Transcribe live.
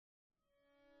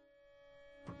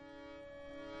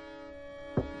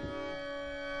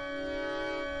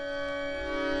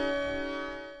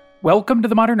Welcome to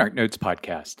the Modern Art Notes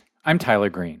podcast. I'm Tyler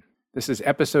Green. This is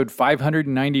episode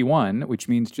 591, which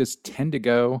means just 10 to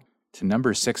go to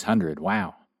number 600.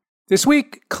 Wow. This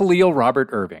week, Kahlil Robert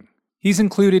Irving. He's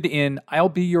included in I'll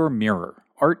Be Your Mirror,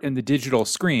 Art in the Digital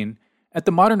Screen at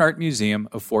the Modern Art Museum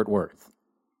of Fort Worth.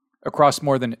 Across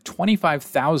more than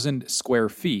 25,000 square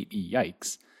feet,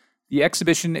 yikes, the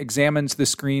exhibition examines the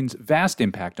screen's vast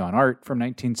impact on art from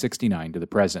 1969 to the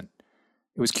present.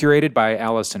 It was curated by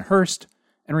Allison Hurst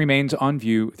and remains on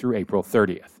view through April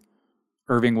 30th.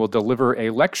 Irving will deliver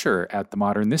a lecture at the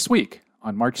Modern this week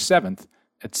on March 7th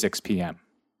at 6 p.m.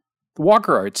 The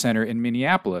Walker Art Center in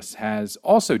Minneapolis has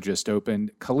also just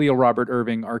opened Kahlil Robert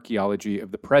Irving Archaeology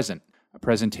of the Present, a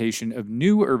presentation of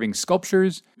new Irving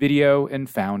sculptures, video, and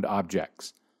found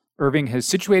objects. Irving has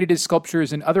situated his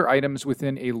sculptures and other items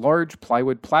within a large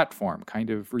plywood platform, kind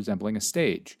of resembling a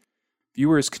stage.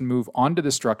 Viewers can move onto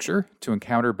the structure to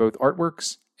encounter both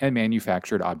artworks and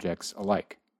manufactured objects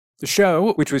alike. The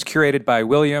show, which was curated by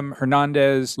William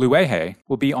Hernandez Luege,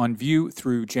 will be on view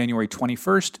through January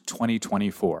 21st,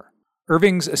 2024.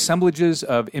 Irving's assemblages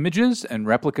of images and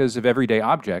replicas of everyday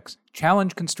objects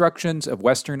challenge constructions of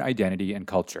Western identity and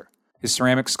culture. His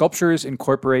ceramic sculptures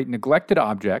incorporate neglected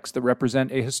objects that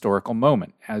represent a historical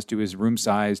moment, as do his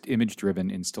room-sized,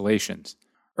 image-driven installations.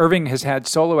 Irving has had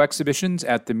solo exhibitions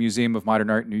at the Museum of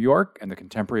Modern Art New York and the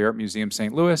Contemporary Art Museum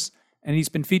St. Louis, and he's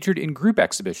been featured in group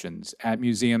exhibitions at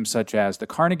museums such as the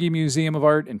Carnegie Museum of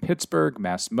Art in Pittsburgh,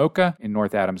 Mass MoCA in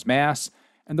North Adams, Mass.,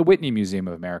 and the Whitney Museum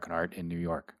of American Art in New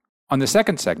York. On the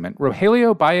second segment,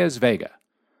 Rogelio Báez Vega.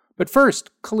 But first,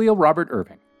 Kahlil Robert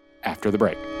Irving, after the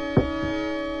break.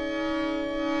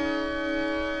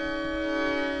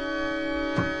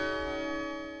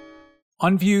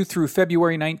 On view through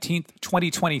February 19th,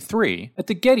 2023, at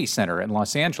the Getty Center in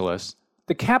Los Angeles,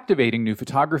 the captivating new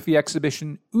photography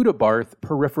exhibition, Uta Barth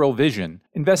Peripheral Vision,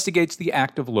 investigates the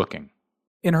act of looking.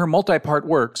 In her multi-part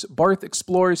works, Barth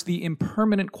explores the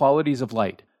impermanent qualities of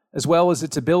light, as well as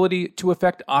its ability to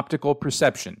affect optical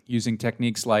perception using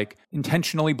techniques like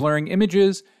intentionally blurring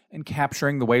images and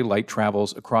capturing the way light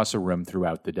travels across a room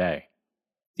throughout the day.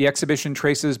 The exhibition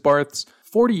traces Barth's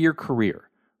 40-year career,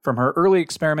 from her early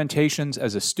experimentations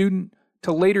as a student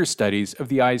to later studies of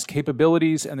the eye's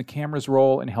capabilities and the camera's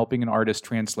role in helping an artist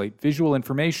translate visual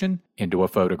information into a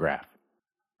photograph.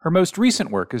 Her most recent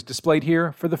work is displayed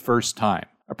here for the first time,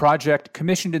 a project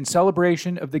commissioned in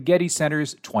celebration of the Getty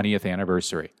Center's 20th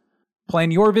anniversary.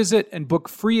 Plan your visit and book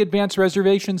free advance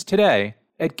reservations today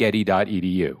at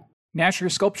getty.edu.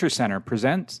 Nasher Sculpture Center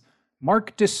presents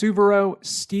Marc de Souvero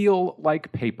Steel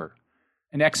Like Paper,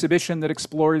 an exhibition that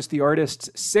explores the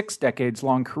artist's 6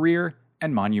 decades-long career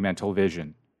and monumental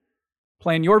vision.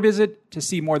 Plan your visit to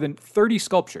see more than 30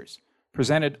 sculptures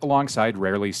presented alongside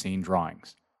rarely seen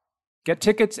drawings. Get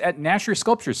tickets at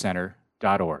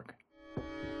NasherSculptureCenter.org.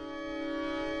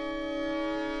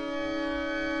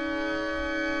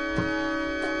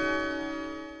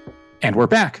 And we're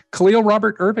back. Kahlil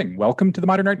Robert Irving, welcome to the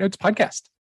Modern Art Notes podcast.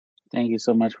 Thank you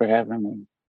so much for having me.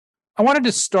 I wanted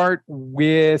to start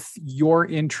with your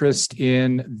interest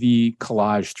in the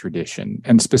collage tradition.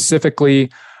 And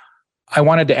specifically, I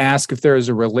wanted to ask if there is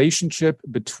a relationship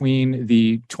between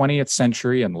the 20th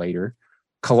century and later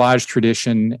collage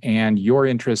tradition and your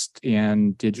interest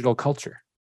in digital culture.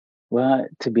 Well,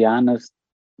 to be honest,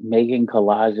 making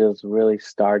collages really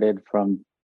started from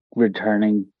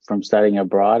returning from studying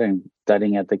abroad and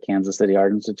studying at the Kansas City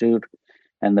Art Institute.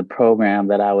 And the program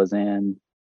that I was in,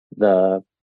 the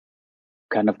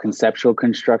kind of conceptual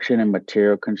construction and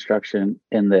material construction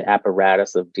in the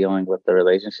apparatus of dealing with the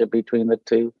relationship between the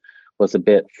two was a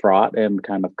bit fraught and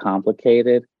kind of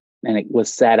complicated. And it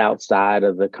was set outside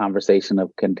of the conversation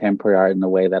of contemporary art in the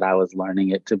way that I was learning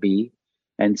it to be.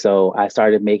 And so I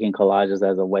started making collages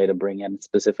as a way to bring in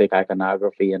specific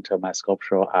iconography into my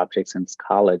sculptural objects in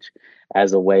college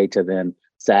as a way to then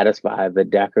satisfy the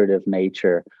decorative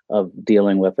nature of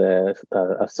dealing with a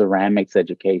ceramics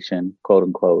education, quote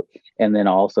unquote, and then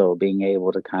also being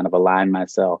able to kind of align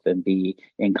myself and be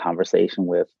in conversation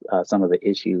with some of the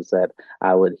issues that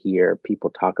I would hear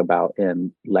people talk about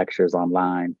in lectures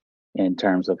online, in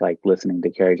terms of like listening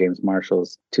to Kerry James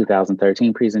Marshall's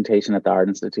 2013 presentation at the Art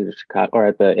Institute of Chicago, or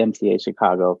at the MCA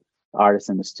Chicago Artists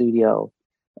in the Studio.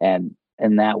 And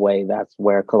in that way, that's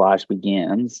where collage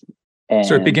begins. And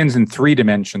so it begins in 3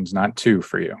 dimensions, not 2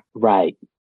 for you. Right.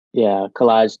 Yeah.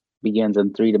 Collage begins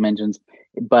in 3 dimensions,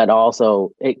 but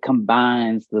also it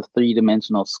combines the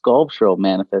 3-dimensional sculptural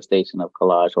manifestation of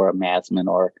collage or amassment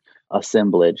or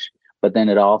assemblage, but then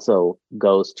it also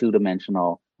goes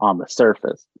 2-dimensional on the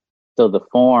surface. So the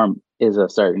form is a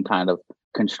certain kind of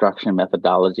construction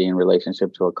methodology in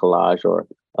relationship to a collage or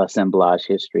assemblage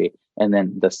history. And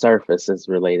then the surface is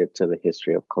related to the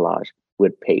history of collage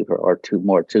with paper or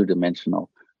more two-dimensional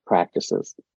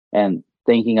practices. And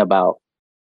thinking about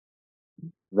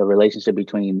the relationship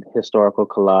between historical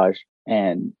collage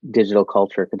and digital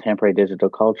culture, contemporary digital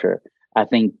culture, I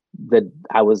think that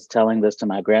I was telling this to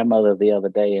my grandmother the other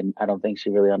day, and I don't think she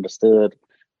really understood,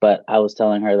 but I was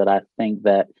telling her that I think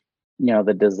that,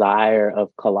 the desire of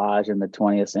collage in the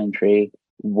 20th century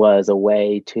was a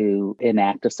way to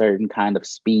enact a certain kind of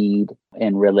speed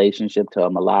in relationship to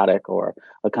a melodic or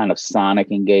a kind of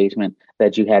sonic engagement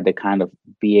that you had to kind of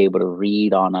be able to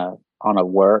read on a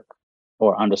work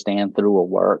or understand through a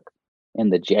work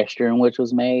and the gesture in which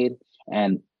was made.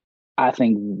 And I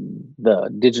think the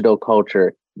digital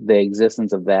culture, the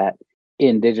existence of that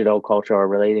in digital culture or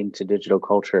relating to digital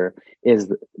culture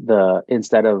is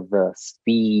instead of the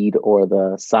speed or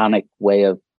the sonic way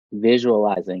of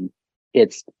visualizing,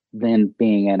 it's then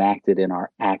being enacted in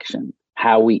our action.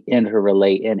 How we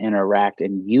interrelate and interact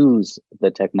and use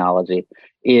the technology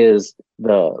is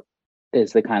the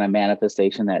kind of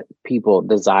manifestation that people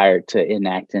desire to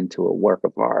enact into a work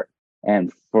of art.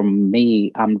 And for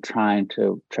me, I'm trying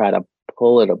to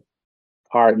pull it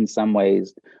apart in some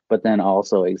ways, but then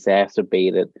also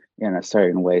exacerbate it in a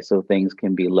certain way so things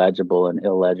can be legible and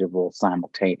illegible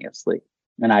simultaneously.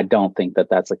 And I don't think that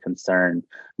that's a concern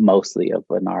mostly of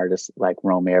an artist like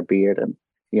Romare Bearden.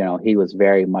 He was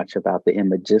very much about the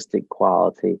imagistic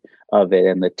quality of it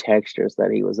and the textures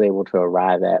that he was able to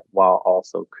arrive at while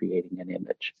also creating an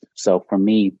image. So for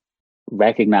me,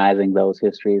 recognizing those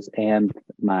histories and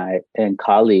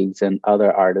colleagues and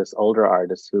other artists, older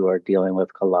artists who are dealing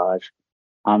with collage,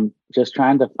 I'm just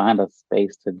trying to find a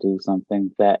space to do something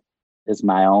that is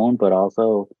my own, but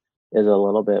also is a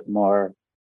little bit more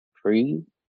free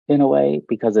in a way,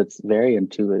 because it's very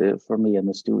intuitive for me in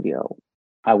the studio.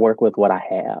 I work with what I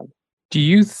have. Do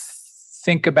you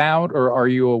think about, or are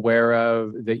you aware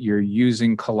of, that you're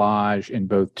using collage in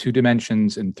both 2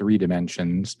 dimensions and 3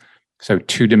 dimensions? So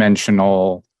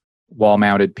 2-dimensional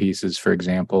wall-mounted pieces, for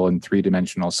example, and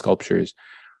 3-dimensional sculptures.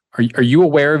 Are you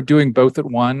aware of doing both at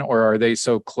one, or are they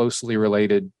so closely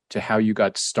related to how you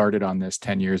got started on this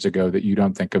 10 years ago that you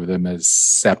don't think of them as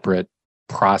separate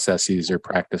processes or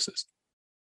practices?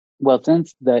 Well,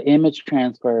 since the image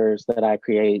transfers that I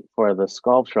create for the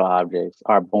sculptural objects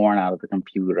are born out of the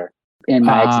computer. In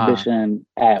my exhibition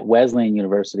at Wesleyan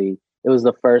University, it was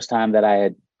the first time that I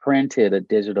had printed a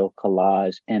digital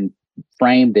collage and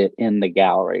framed it in the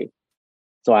gallery.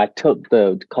 So I took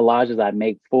the collages I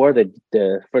make for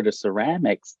the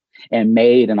ceramics and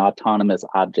made an autonomous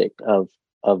object of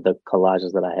the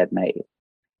collages that I had made.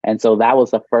 And so that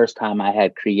was the first time I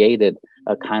had created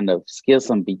a kind of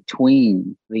schism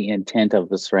between the intent of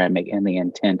the ceramic and the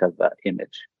intent of the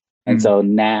image. And so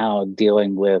now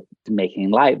dealing with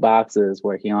making light boxes,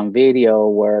 working on video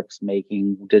works,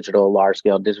 making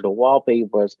large-scale digital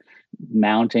wallpapers,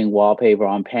 mounting wallpaper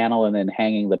on panel and then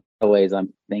hanging the ways,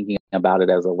 I'm thinking about it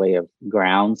as a way of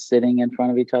grounds sitting in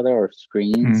front of each other or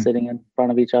screens sitting in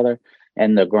front of each other,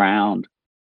 and the ground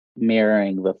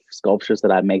mirroring the sculptures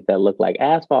that I make that look like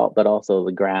asphalt, but also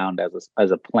the ground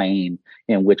as a plane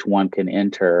in which one can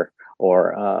enter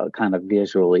or kind of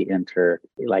visually enter,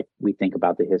 like we think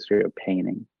about the history of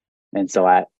painting. And so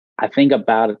I think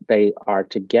about it, they are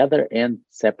together and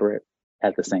separate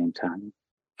at the same time.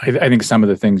 I think some of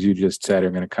the things you just said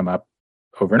are going to come up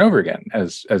over and over again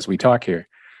as we talk here.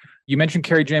 You mentioned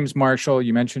Kerry James Marshall,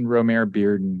 you mentioned Romare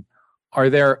Bearden. Are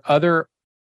there other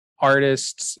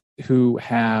artists who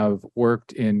have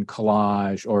worked in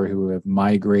collage or who have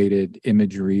migrated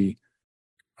imagery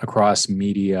across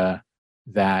media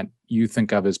that you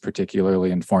think of as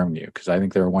particularly informed you? Because I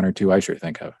think there are one or two I sure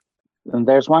think of. And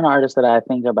there's one artist that I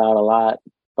think about a lot,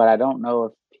 but I don't know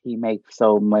if he makes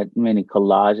many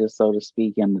collages, so to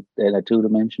speak, in a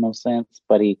two-dimensional sense,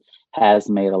 but he has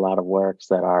made a lot of works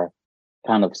that are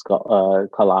kind of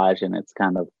collage in its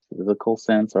kind of physical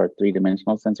sense or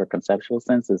three-dimensional sense or conceptual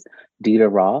sense, is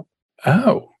Dieter Roth.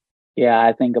 Oh. Yeah,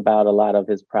 I think about a lot of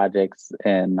his projects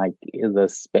and like the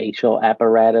spatial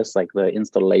apparatus, like the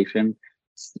installation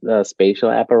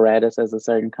spatial apparatus as a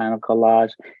certain kind of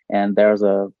collage. And there's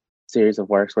a series of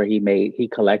works where he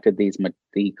collected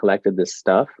this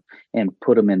stuff and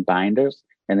put them in binders,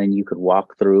 and then you could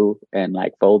walk through and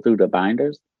like fold through the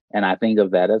binders. And I think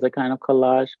of that as a kind of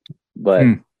collage, but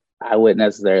I wouldn't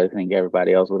necessarily think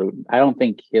everybody else would. I don't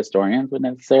think historians would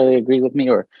necessarily agree with me,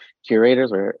 or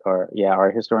curators,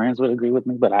 or historians would agree with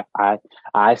me. But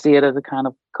I see it as a kind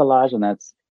of collage, and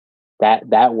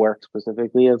that work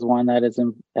specifically is one that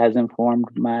has informed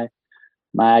my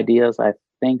ideas. I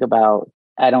think about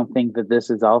I don't think that this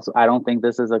is I don't think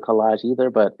this is a collage either,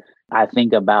 but I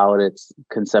think about its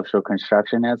conceptual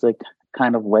construction as a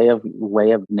kind of way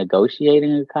of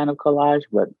negotiating a kind of collage,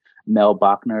 but Mel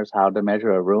Bachner's How to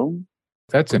Measure a Room.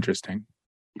 That's interesting.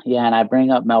 Yeah, and I bring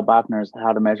up Mel Bachner's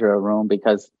How to Measure a Room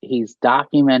because he's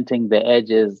documenting the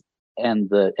edges and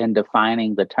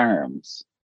defining the terms.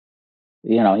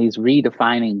 He's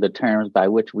redefining the terms by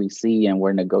which we see and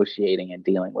we're negotiating and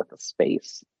dealing with the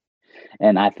space.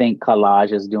 And I think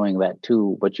collage is doing that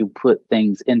too, but you put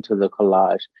things into the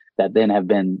collage that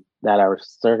then that are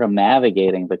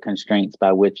circumnavigating the constraints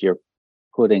by which you're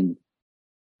putting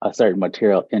a certain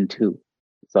material into.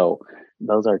 So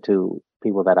those are two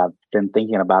people that I've been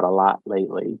thinking about a lot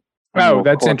lately. Oh,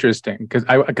 that's interesting, because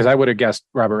I would have guessed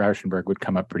Robert Rauschenberg would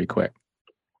come up pretty quick.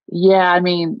 Yeah, I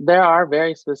mean, there are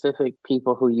very specific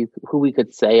people who we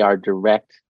could say are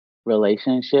direct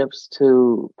relationships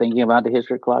to thinking about the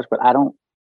history of collage, but I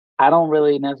don't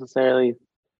really necessarily,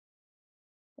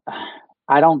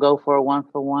 I don't go for a one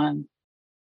for one.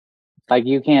 Like,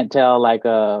 you can't tell, like,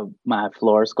 my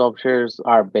floor sculptures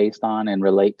are based on and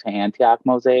relate to Antioch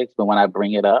mosaics, but when I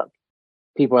bring it up,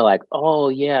 people are like, oh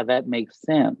yeah, that makes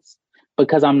sense.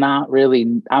 Because I'm not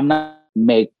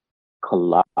make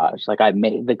collage. Like, I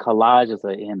made the collage as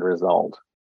an end result.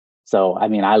 So, I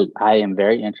mean, I am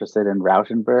very interested in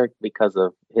Rauschenberg because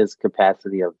of his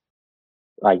capacity of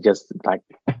just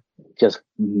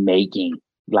making,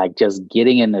 just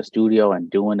getting in the studio and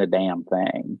doing the damn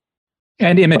thing.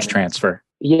 And image transfer.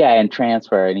 Yeah, and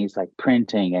transfer. And he's like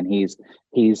printing, and he's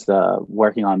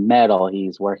working on metal.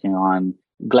 He's working on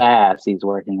glass. He's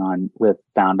working on with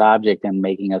found object and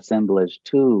making assemblage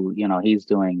too. He's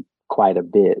doing quite a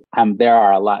bit. There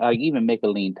are a lot, like even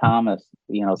Micheline Thomas,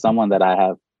 someone that I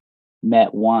have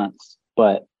met once,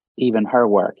 but even her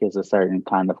work is a certain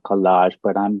kind of collage.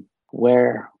 But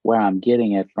where I'm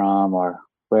getting it from, or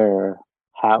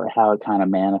how it kind of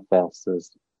manifests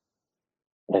is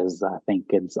I think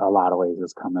it's a lot of ways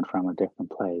is coming from a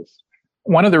different place.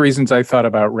 One of the reasons I thought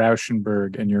about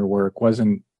Rauschenberg and your work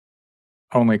wasn't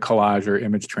only collage or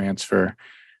image transfer.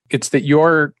 It's that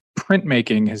your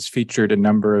printmaking has featured a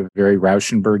number of very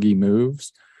Rauschenberg-y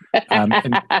moves.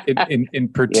 In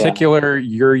particular,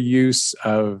 your use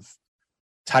of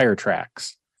tire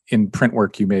tracks in print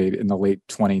work you made in the late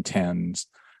 2010s.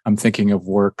 I'm thinking of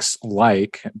works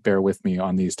like, bear with me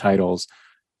on these titles,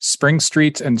 Spring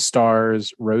Streets and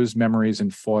Stars, Rose Memories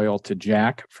in Foil to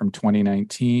Jack from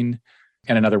 2019,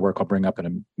 and another work I'll bring up in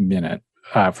a minute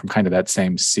from kind of that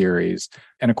same series.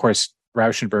 And of course,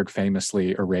 Rauschenberg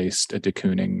famously erased a de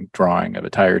Kooning drawing of a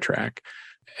tire track.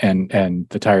 And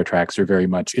the tire tracks are very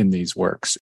much in these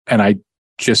works. And I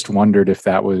just wondered if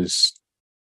that was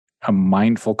a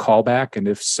mindful callback, and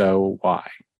if so, why?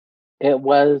 It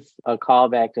was a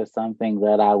callback to something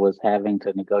that I was having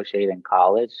to negotiate in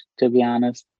college, to be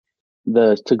honest.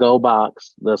 The to-go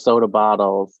box, the soda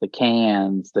bottles, the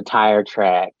cans, the tire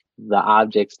track, the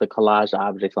objects, the collage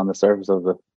objects on the surface of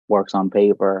the works on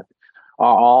paper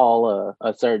are all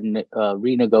a certain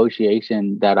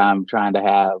renegotiation that I'm trying to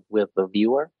have with the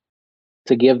viewer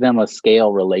to give them a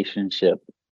scale relationship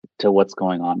to what's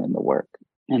going on in the work.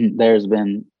 And there's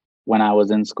been, when I was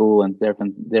in school and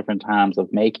different times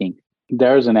of making,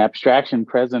 there's an abstraction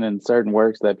present in certain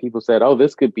works that people said, oh,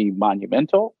 this could be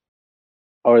monumental,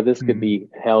 or this could be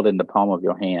held in the palm of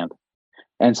your hand.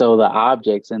 And so the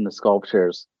objects in the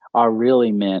sculptures are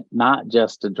really meant not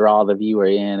just to draw the viewer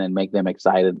in and make them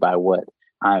excited by what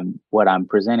I'm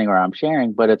presenting or I'm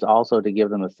sharing, but it's also to give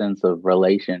them a sense of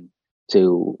relation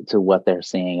to what they're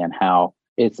seeing and how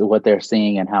it's what they're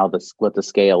seeing and how what the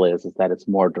scale is that it's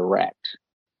more direct.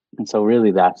 And so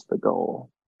really that's the goal.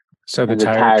 So the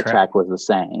tire track was the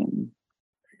same.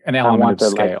 An element of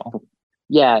scale.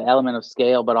 Element of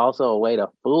scale, but also a way to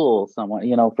fool someone.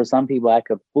 For some people, I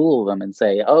could fool them and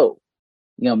say, oh,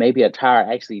 maybe a tire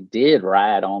actually did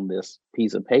ride on this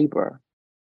piece of paper,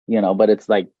 but it's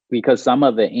like, because some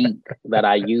of the ink that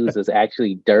I use is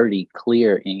actually dirty,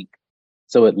 clear ink.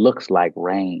 So it looks like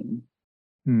rain.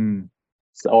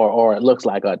 So, or it looks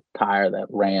like a tire that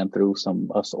ran through some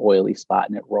oily spot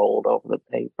and it rolled over the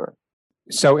paper.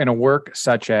 So in a work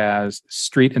such as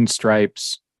Street and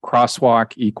Stripes,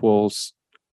 Crosswalk equals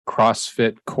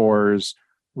CrossFit Cores,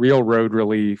 Real Road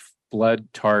Relief, Blood,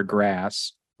 Tar,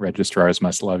 Grass, registrars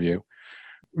must love you.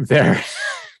 There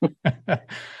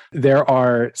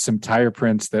are some tire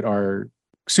prints that are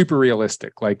super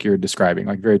realistic, like you're describing,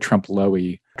 like very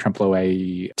Trempeloe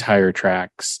tire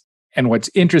tracks. And what's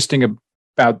interesting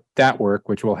about that work,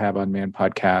 which we'll have on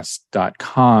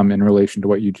manpodcast.com in relation to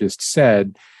what you just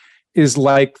said, is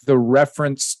like the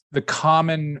reference, the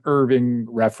common Irving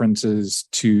references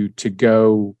to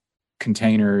go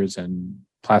containers and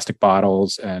plastic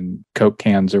bottles and Coke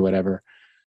cans or whatever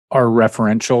are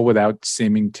referential without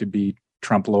seeming to be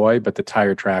trompe l'oeil, but the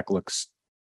tire track looks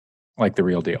like the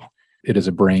real deal. It is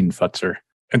a brain futzer.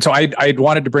 And so I'd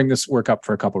wanted to bring this work up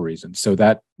for a couple of reasons. So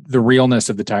that the realness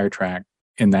of the tire track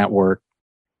in that work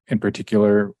in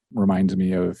particular reminds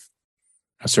me of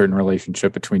a certain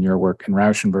relationship between your work and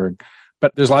Rauschenberg.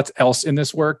 But there's lots else in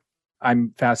this work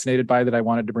I'm fascinated by that I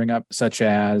wanted to bring up, such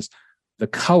as the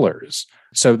colors.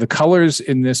 So the colors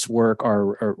in this work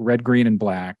are red, green, and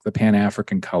black, the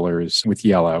Pan-African colors with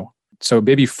yellow. So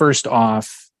maybe first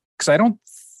off, because I don't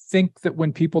think that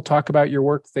when people talk about your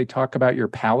work, they talk about your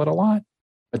palette a lot.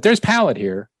 But there's palette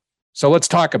here. So let's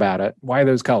talk about it. Why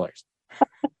those colors?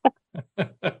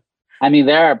 I mean,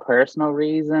 there are personal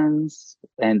reasons,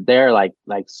 and they're like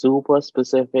super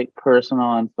specific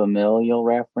personal and familial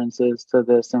references to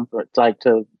this, and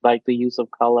to the use of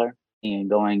color. And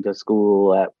going to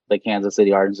school at the Kansas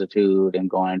City Art Institute and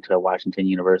going to Washington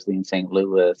University in St.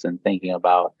 Louis and thinking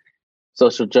about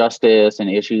social justice and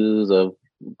issues of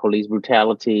police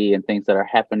brutality and things that are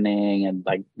happening, and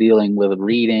like dealing with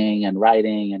reading and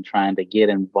writing and trying to get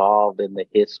involved in the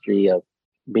history of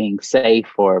being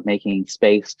safe or making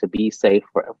space to be safe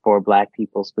for Black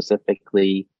people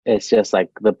specifically. It's just like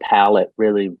the palette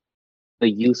really, the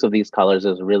use of these colors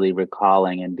is really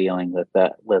recalling and dealing with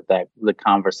the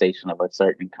conversation of a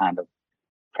certain kind of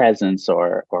presence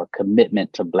or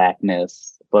commitment to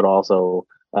Blackness, but also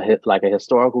like a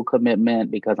historical commitment,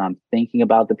 because I'm thinking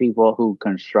about the people who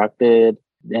constructed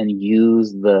and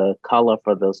used the color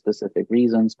for those specific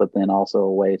reasons, but then also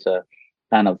a way to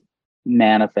kind of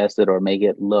manifest it or make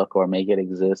it look or make it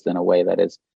exist in a way that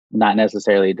is not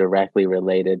necessarily directly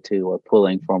related to or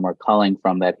pulling from or culling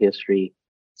from that history,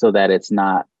 so that it's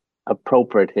not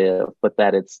appropriative, but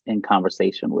that it's in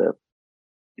conversation with.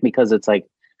 Because it's like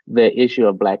the issue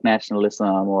of Black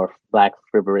nationalism or Black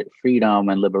freedom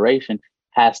and liberation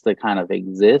has to kind of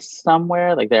exist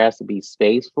somewhere. Like there has to be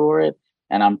space for it.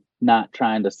 And I'm not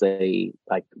trying to say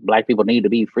like Black people need to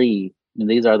be free, and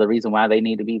these are the reason why they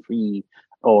need to be free.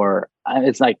 Or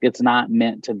it's like, it's not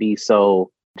meant to be so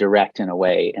direct in a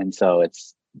way. And so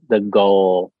it's, the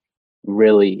goal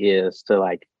really is to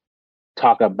like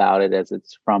talk about it as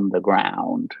it's from the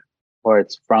ground, or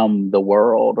it's from the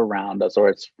world around us, or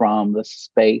it's from the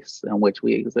space in which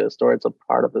we exist, or it's a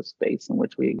part of the space in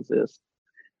which we exist.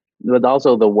 But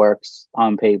also the works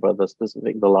on paper,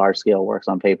 the large scale works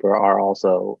on paper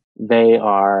they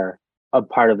are a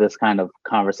part of this kind of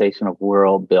conversation of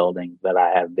world building that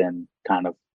I have been kind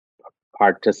of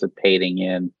participating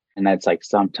in. And that's like,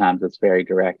 sometimes it's very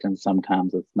direct and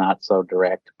sometimes it's not so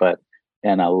direct, but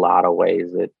in a lot of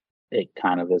ways it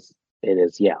kind of is,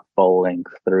 folding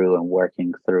through and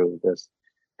working through this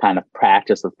kind of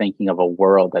practice of thinking of a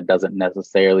world that doesn't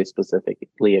necessarily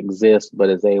specifically exist, but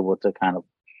is able to kind of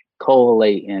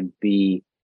collate and be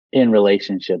in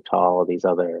relationship to all of these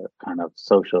other kind of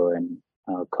social and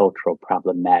cultural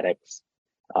problematics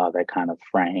that kind of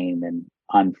frame and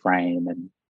unframe and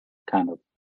kind of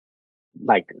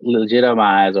like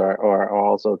legitimize or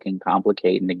also can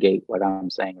complicate and negate what I'm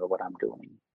saying or what I'm doing.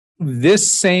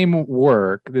 This same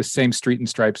work, this same Street and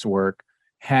Stripes work,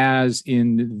 has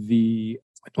in the,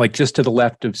 like just to the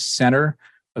left of center,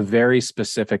 a very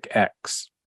specific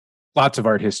X. Lots of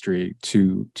art history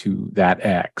to that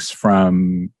X,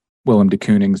 from Willem de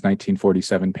Kooning's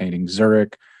 1947 painting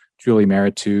Zurich. Julie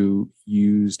Meritou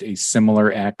used a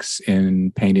similar X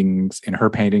in her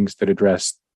paintings that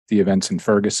addressed the events in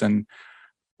Ferguson.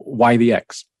 Why the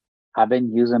X? I've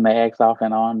been using the X off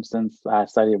and on since I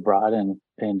studied abroad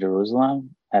in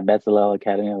Jerusalem at Bezalel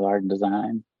Academy of Art and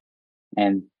Design,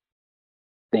 and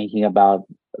thinking about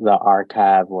the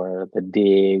archive or the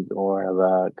dig or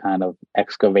the kind of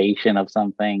excavation of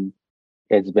something.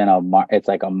 It's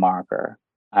like a marker.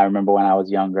 I remember when I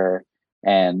was younger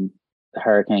and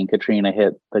Hurricane Katrina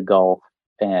hit the Gulf,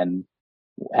 and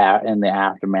in the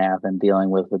aftermath, and dealing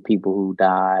with the people who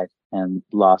died and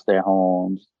lost their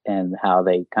homes, and how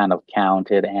they kind of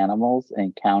counted animals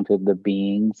and counted the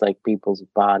beings, like people's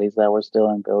bodies that were still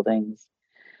in buildings.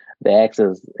 The X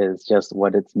is just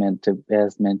what it's meant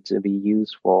to be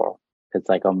used for. It's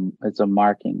like it's a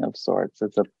marking of sorts.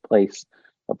 It's a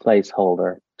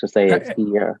placeholder to say it's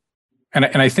here. And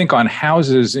I think on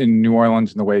houses in New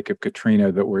Orleans in the wake of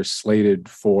Katrina that were slated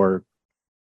for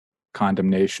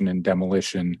condemnation and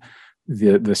demolition,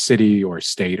 the city or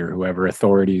state or whoever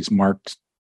authorities marked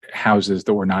houses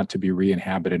that were not to be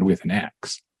re-inhabited with an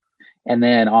X. And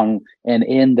then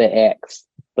in the X,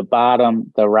 the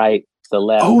bottom, the right, the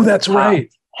left. Oh, that's right.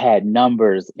 had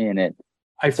numbers in it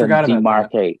I to forgot about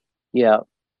that. demarcate. Yeah.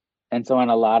 And so in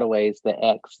a lot of ways, the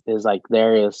X is like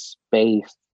there is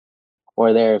space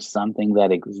or there's something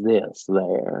that exists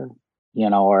there,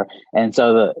 or and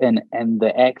so and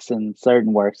the X in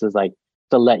certain works is like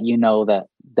to let you know that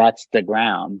that's the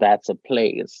ground, that's a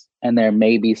place, and there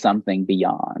may be something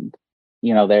beyond.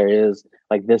 There is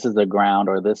like this is a ground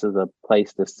or this is a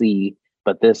place to see,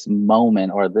 but this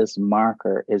moment or this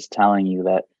marker is telling you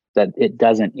that it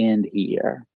doesn't end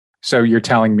here. So you're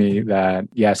telling me that,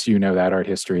 yes, you know that art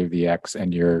history of the X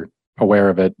and you're aware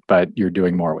of it, but you're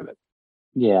doing more with it.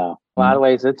 Yeah. A lot of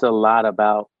ways it's a lot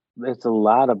about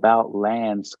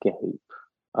landscape.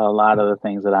 A lot of the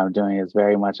things that I'm doing is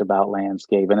very much about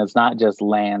landscape. And it's not just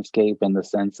landscape in the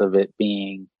sense of it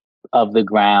being of the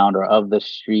ground or of the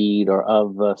street or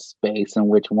of the space in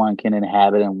which one can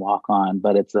inhabit and walk on,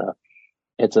 but it's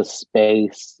a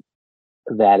space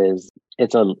that is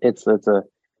it's a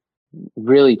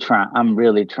really trying. I'm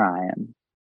really trying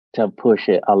to push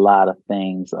it a lot of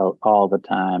things all the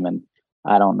time, and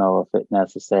I don't know if it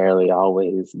necessarily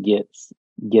always gets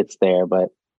there, but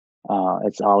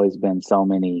it's always been so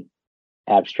many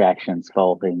abstractions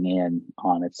folding in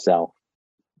on itself,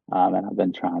 and I've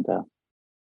been trying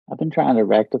to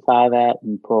rectify that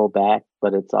and pull back,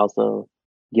 but it's also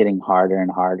getting harder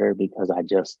and harder because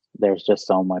there's just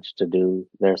so much to do,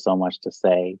 there's so much to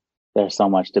say, there's so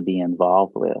much to be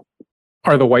involved with.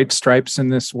 Are the white stripes in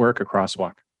this work a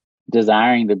crosswalk?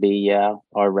 Desiring to be, yeah,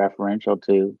 or referential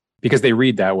to. Because they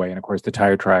read that way. And of course, the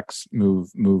tire tracks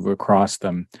move across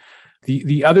them.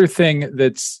 The other thing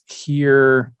that's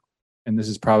here, and this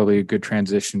is probably a good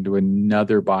transition to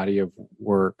another body of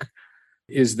work,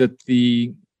 is that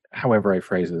however I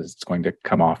phrase this, it's going to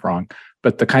come off wrong,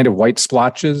 but the kind of white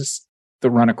splotches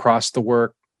that run across the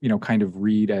work, kind of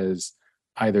read as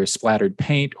either splattered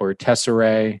paint or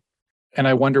tesserae. And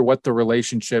I wonder what the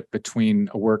relationship between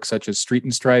a work such as Street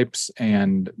and Stripes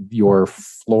and your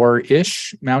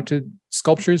floor-ish mounted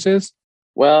sculptures is?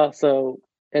 Well, so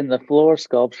in the floor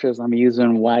sculptures, I'm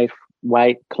using white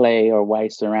clay or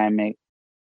white ceramic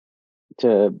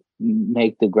to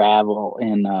make the gravel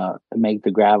in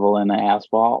the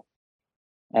asphalt,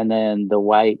 and then the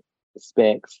white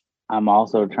specks. I'm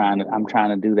trying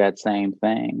to do that same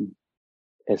thing.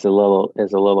 It's a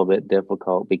little bit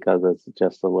difficult because it's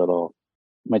just a little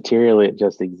material. It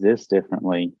just exists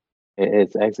differently.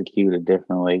 It's executed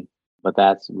differently, but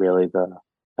that's really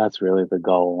the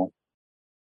goal,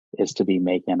 is to be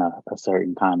making a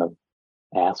certain kind of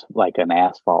like an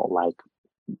asphalt like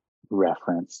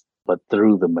reference, but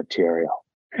through the material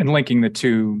and linking the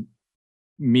two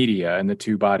media and the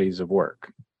two bodies of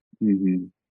work. Mm-hmm.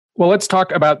 Well, let's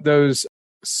talk about those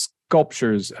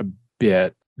sculptures a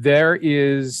bit. There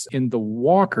is, in the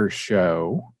Walker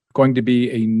show, going to be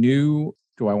a new,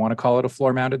 do I want to call it a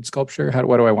floor-mounted sculpture?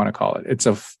 What do I want to call it? It's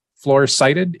a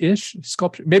floor-sighted-ish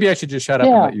sculpture. Maybe I should just shut up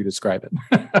and let you describe it.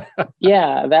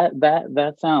 Yeah,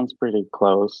 that sounds pretty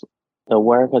close. The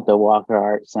work at the Walker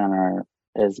Art Center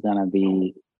is going to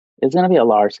be a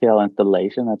large-scale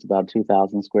installation that's about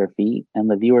 2,000 square feet, and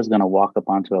the viewer is going to walk up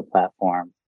onto a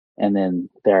platform. And then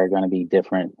there are going to be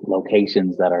different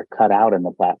locations that are cut out in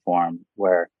the platform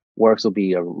where works will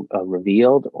be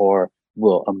revealed or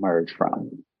will emerge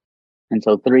from. And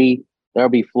so there'll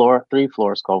be three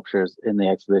floor sculptures in the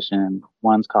exhibition.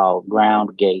 One's called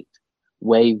Ground Gate,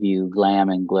 Wave View, Glam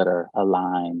and Glitter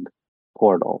Aligned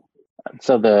Portal.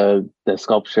 So the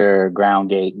sculpture Ground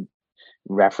Gate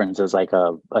references like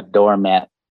a doormat,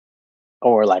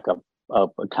 or like a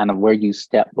kind of where you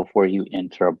step before you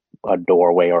enter a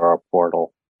doorway or a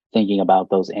portal, thinking about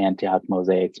those Antioch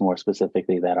mosaics more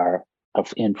specifically that are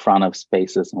in front of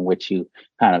spaces in which you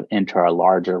kind of enter a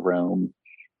larger room.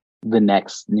 The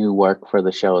next new work for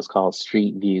the show is called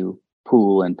Street View,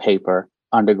 Pool and Paper,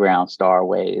 Underground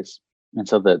Starways. And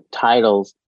so the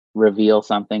titles reveal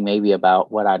something maybe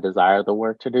about what I desire the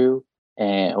work to do,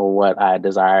 or what I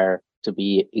desire to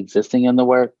be existing in the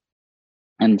work.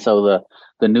 And so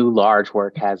the new large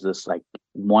work has this like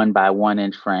 1 by 1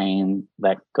 inch frame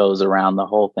that goes around the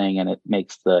whole thing, and it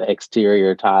makes the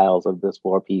exterior tiles of this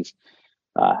floor piece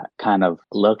kind of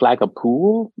look like a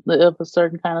pool of a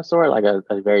certain kind of sort, like a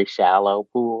very shallow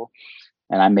pool.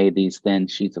 And I made these thin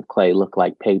sheets of clay look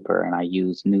like paper, and I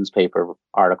used newspaper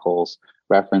articles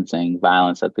referencing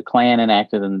violence that the Klan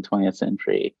enacted in the 20th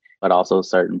century, but also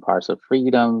certain parts of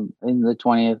freedom in the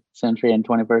 20th century and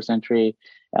 21st century.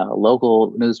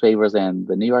 Local newspapers and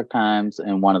the New York Times,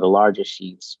 and one of the largest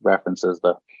sheets references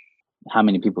how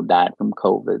many people died from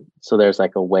COVID. So there's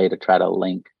like a way to try to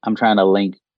link. I'm trying to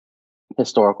link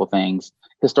historical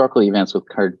events with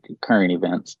current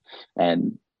events,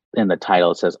 and in the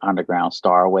title it says underground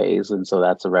starways, and so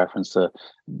that's a reference to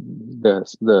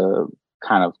the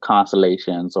kind of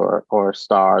constellations or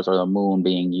stars or the moon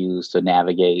being used to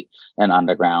navigate an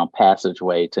underground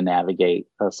passageway to navigate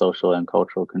social and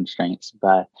cultural constraints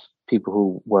by people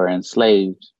who were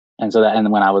enslaved. And so that,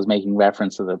 and when I was making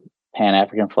reference to the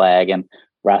Pan-African flag and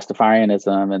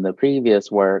Rastafarianism and the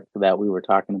previous work that we were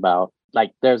talking about,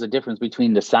 like there's a difference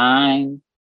between the sign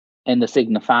and the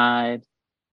signified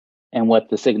and what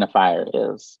the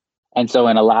signifier is. And so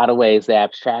in a lot of ways, the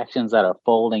abstractions that are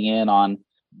folding in on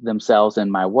themselves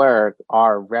in my work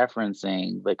are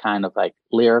referencing the kind of like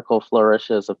lyrical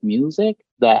flourishes of music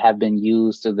that have been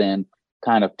used to then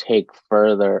kind of take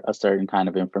further a certain kind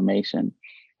of information.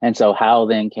 And so how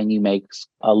then can you make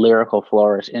a lyrical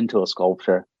flourish into a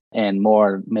sculpture and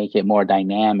make it more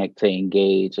dynamic to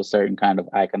engage a certain kind of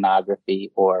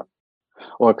iconography or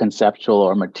conceptual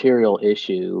or material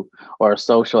issue or a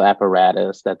social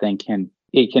apparatus that then can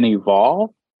evolve.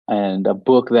 And a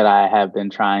book that I have been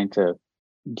trying to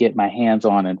get my hands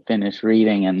on and finish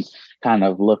reading and kind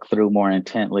of look through more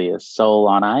intently is Soul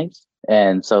on Ice.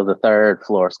 And so the third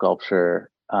floor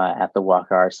sculpture at the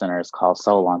Walker Art Center is called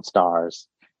Soul on Stars,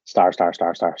 star, star,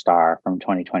 star, star, star from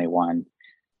 2021.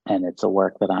 And it's a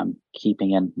work that I'm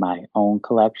keeping in my own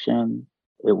collection.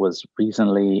 It was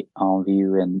recently on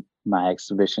view in my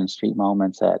exhibition Street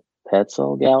Moments at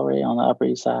Petzl Gallery on the Upper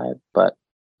East Side. But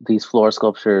these floor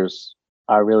sculptures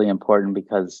are really important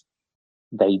because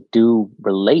they do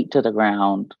relate to the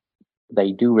ground.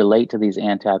 They do relate to these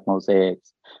Antioch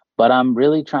mosaics. But I'm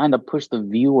really trying to push the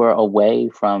viewer away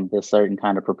from this certain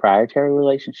kind of proprietary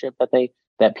relationship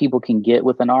that people can get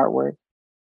with an artwork,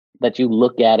 that you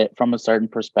look at it from a certain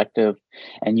perspective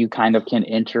and you kind of can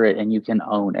enter it and you can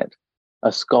own it.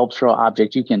 A sculptural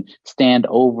object, you can stand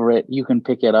over it, you can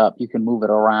pick it up, you can move it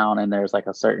around, and there's like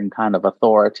a certain kind of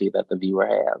authority that the viewer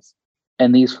has.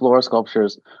 And these floor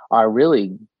sculptures are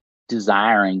really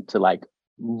desiring to like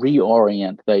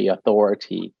reorient the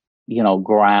authority,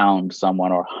 ground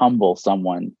someone or humble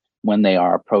someone when they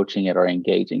are approaching it or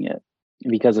engaging it.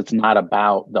 Because it's not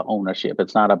about the ownership,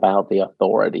 it's not about the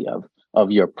authority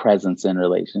of your presence in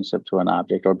relationship to an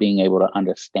object or being able to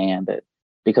understand it.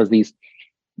 Because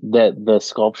the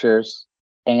sculptures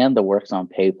and the works on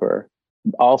paper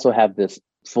also have this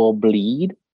full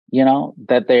bleed,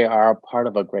 that they are a part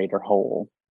of a greater whole.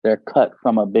 They're cut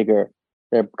from a bigger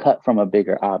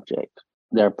object.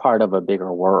 They're part of a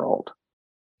bigger world.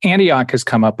 Antioch has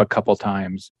come up a couple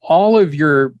times. All of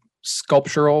your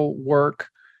sculptural work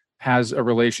has a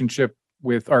relationship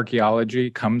with archaeology,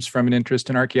 comes from an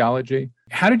interest in archaeology.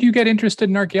 How did you get interested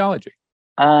in archaeology?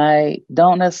 I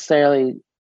don't necessarily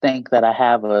think that I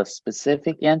have a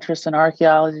specific interest in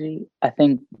archaeology. I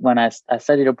think when I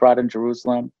studied abroad in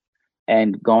Jerusalem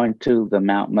and going to the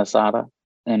Mount Masada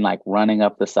and like running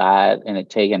up the side and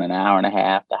it taking an hour and a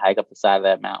half to hike up the side of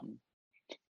that mountain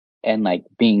and like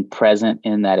being present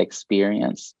in that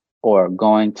experience, or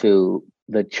going to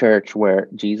the church where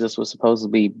Jesus was supposed to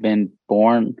be been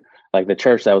born, like the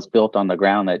church that was built on the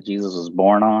ground that Jesus was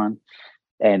born on.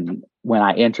 And when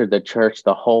I entered the church,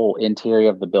 the whole interior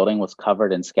of the building was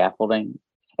covered in scaffolding,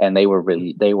 and they were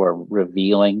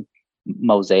revealing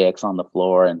mosaics on the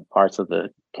floor, and parts of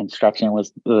the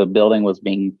the building was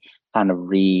being kind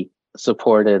of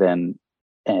supported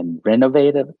and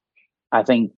renovated. I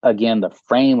think again, the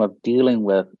frame of dealing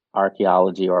with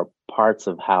archaeology or parts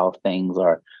of how things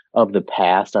of the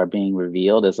past are being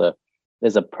revealed is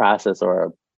a process or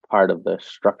a part of the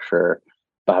structure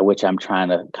by which I'm trying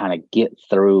to kind of get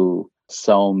through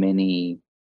so many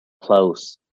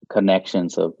close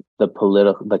connections of the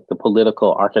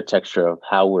political architecture of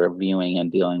how we're viewing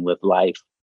and dealing with life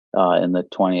in the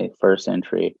 21st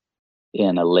century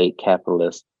in a late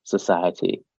capitalist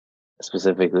society,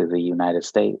 specifically the United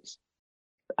States.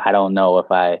 I don't know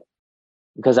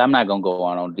because I'm not going to go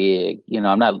on dig,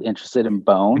 I'm not interested in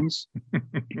bones,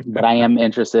 but I am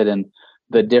interested in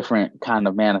the different kind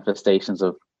of manifestations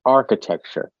of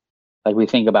architecture. Like we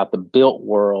think about the built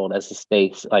world as a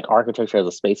space, like architecture as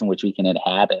a space in which we can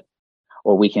inhabit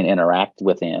or we can interact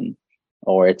within,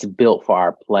 or it's built for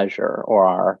our pleasure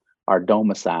or our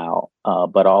domicile,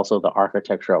 but also the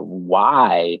architecture of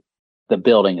why the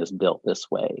building is built this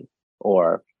way,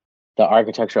 or the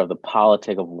architecture of the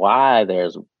politic of why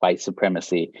there's white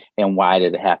supremacy and why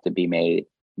did it have to be made?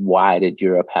 Why did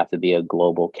Europe have to be a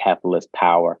global capitalist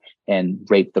power and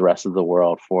rape the rest of the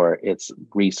world for its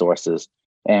resources?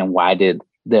 And why did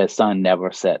the sun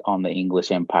never set on the English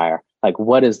Empire? Like,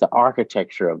 what is the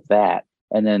architecture of that?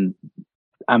 And then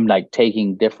I'm like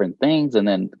taking different things and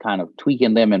then kind of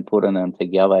tweaking them and putting them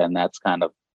together. And that's kind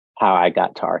of how I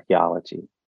got to archaeology.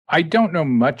 I don't know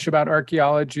much about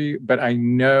archaeology, but I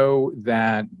know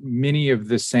that many of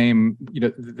the same,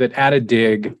 that at a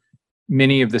dig,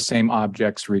 many of the same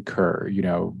objects recur,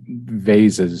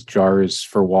 vases, jars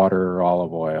for water or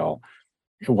olive oil,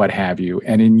 what have you.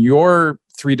 And in your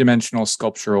three-dimensional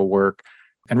sculptural work,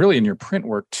 and really in your print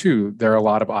work too, there are a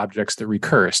lot of objects that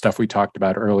recur, stuff we talked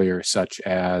about earlier, such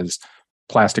as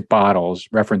plastic bottles,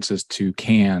 references to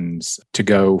cans,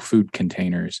 to-go food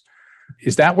containers.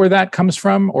 Is that where that comes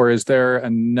from? Or is there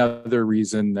another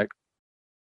reason that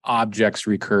objects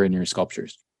recur in your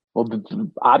sculptures? Well,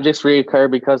 the objects reoccur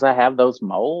because I have those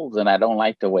molds and I don't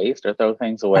like to waste or throw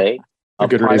things away. A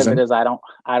good part reason. of it is I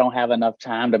don't have enough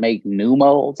time to make new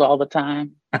molds all the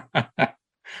time.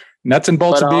 Nuts and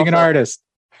bolts of being an artist.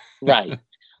 Right.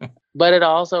 But it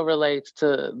also relates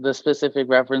to the specific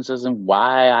references and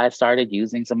why I started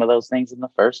using some of those things in the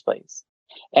first place.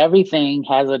 Everything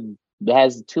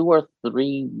has 2 or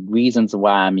 3 reasons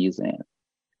why I'm using it.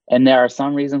 And there are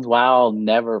some reasons why I'll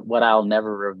never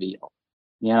reveal.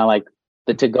 Like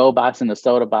the to-go box and the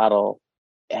soda bottle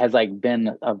has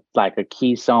been a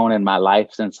keystone in my life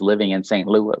since living in St.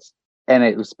 Louis. And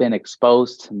it's been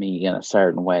exposed to me in a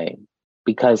certain way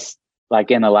because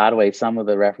in a lot of ways, some of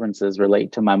the references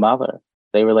relate to my mother.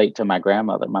 They relate to my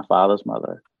grandmother, my father's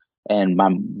mother. And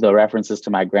the references to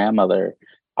my grandmother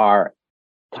are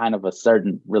kind of a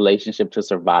certain relationship to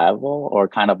survival or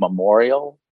kind of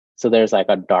memorial. So there's a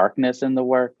darkness in the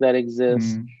work that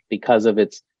exists because of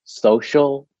its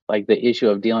social, the issue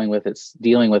of dealing with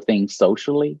things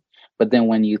socially. But then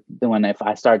if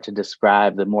I start to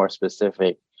describe the more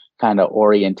specific kind of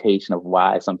orientation of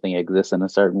why something exists in a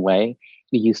certain way,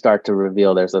 you start to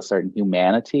reveal there's a certain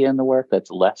humanity in the work that's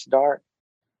less dark.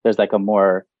 There's a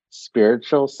more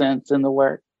spiritual sense in the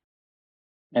work.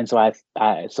 And so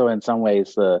so in some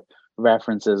ways the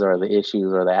references or the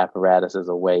issues or the apparatus is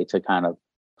a way to kind of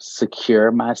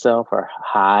secure myself or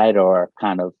hide or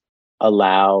kind of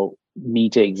allow me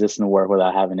to exist in the work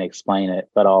without having to explain it,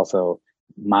 but also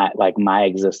my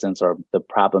existence or the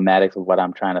problematics of what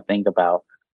I'm trying to think about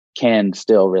can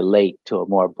still relate to a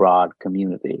more broad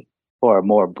community or a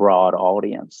more broad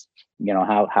audience.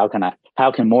 How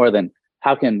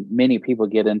can many people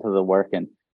get into the work and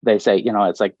they say,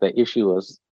 it's the issue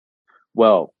is,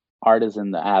 well, art is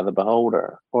in the eye of the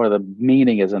beholder, or the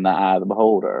meaning is in the eye of the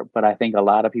beholder. But I think a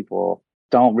lot of people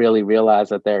don't really realize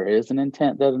that there is an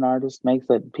intent that an artist makes,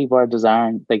 that people are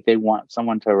desiring, they want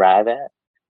someone to arrive at.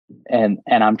 And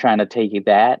I'm trying to take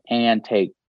that and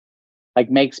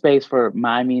make space for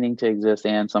my meaning to exist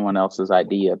and someone else's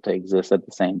idea to exist at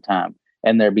the same time.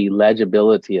 And there be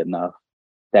legibility enough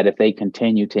that if they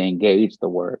continue to engage the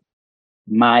work,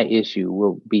 my issue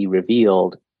will be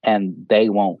revealed and they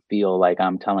won't feel like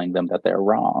I'm telling them that they're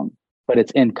wrong. But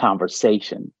it's in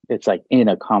conversation. It's in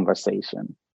a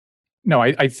conversation. No,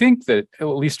 I think that, at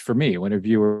least for me, when a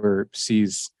viewer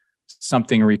sees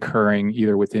something recurring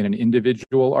either within an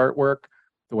individual artwork,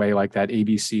 the way that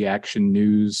ABC Action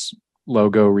News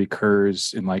logo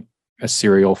recurs in a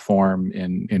serial form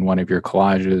in one of your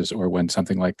collages, or when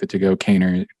something like the to-go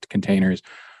containers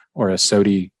or a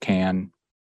soda can,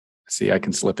 see, I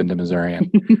can slip into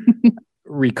Missourian,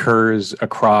 recurs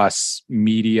across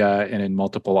media and in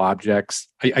multiple objects.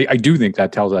 I do think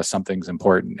that tells us something's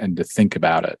important and to think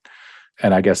about it.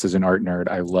 And I guess as an art nerd,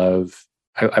 I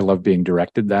love being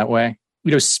directed that way.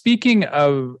 Speaking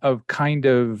of kind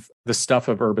of the stuff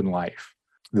of urban life,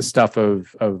 the stuff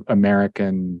of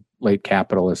American late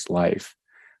capitalist life,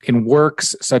 in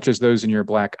works such as those in your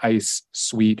Black Ice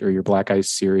suite or your Black Ice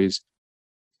series,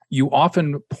 you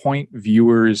often point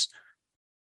viewers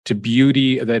to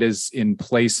beauty that is in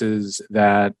places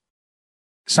that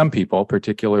some people,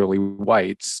 particularly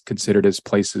whites, considered as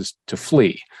places to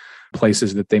flee,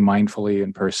 places that they mindfully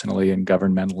and personally and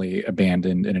governmentally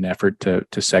abandoned in an effort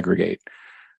to segregate.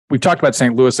 We've talked about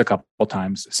St. Louis a couple of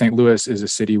times. St. Louis is a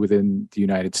city within the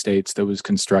United States that was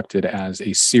constructed as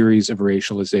a series of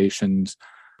racializations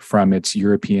from its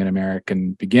European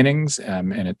American beginnings,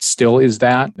 and it still is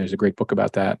that. There's a great book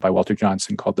about that by Walter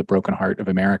Johnson called The Broken Heart of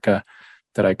America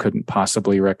that I couldn't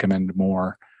possibly recommend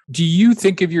more. Do you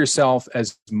think of yourself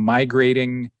as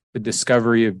migrating the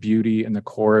discovery of beauty in the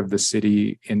core of the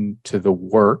city into the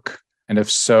work? And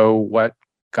if so, what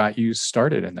got you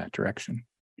started in that direction?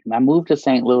 I moved to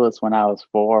St. Louis when I was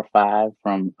 4 or 5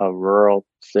 from a rural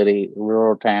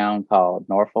town called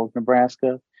Norfolk,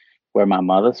 Nebraska, where my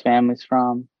mother's family's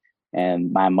from.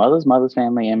 And my mother's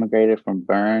family immigrated from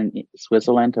Bern,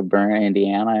 Switzerland to Bern,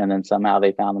 Indiana. And then somehow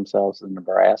they found themselves in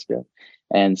Nebraska.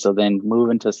 And so then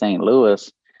moving to St.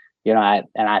 Louis,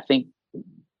 I think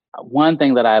one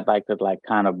thing that I'd like to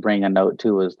kind of bring a note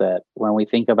to is that when we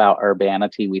think about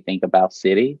urbanity, we think about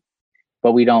city,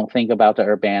 but we don't think about the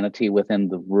urbanity within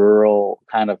the rural,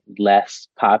 kind of less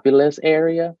populous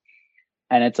area.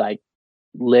 And it's like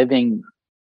living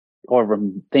or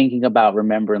thinking about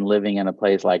remembering living in a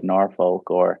place like Norfolk,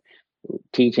 or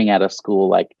teaching at a school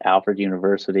like Alfred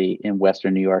University in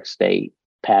Western New York State,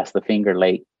 past the Finger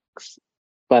Lakes.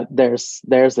 But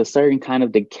there's a certain kind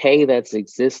of decay that's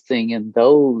existing in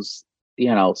those,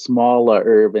 smaller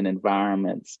urban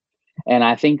environments. And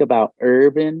I think about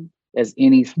urban as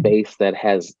any space that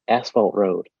has asphalt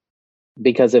road,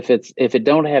 because if it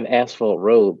don't have asphalt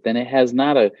road, then it has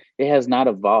not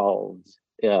evolved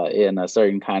in a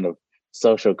certain kind of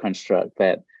social construct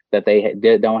that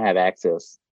they don't have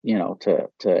access, to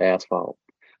asphalt.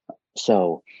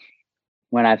 So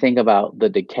when I think about the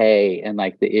decay and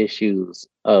like the issues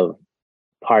of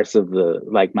parts of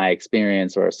my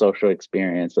experience or a social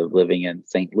experience of living in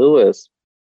St. Louis,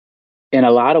 in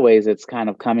a lot of ways, it's kind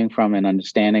of coming from an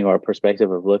understanding or a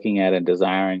perspective of looking at and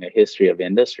desiring a history of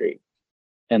industry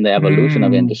and the evolution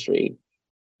of industry,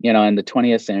 in the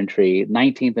 20th century,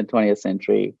 19th and 20th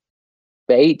century.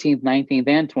 The 18th, 19th,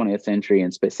 and 20th century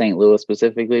in St. Louis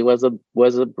specifically was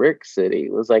a brick city.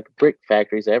 It was like brick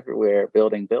factories everywhere,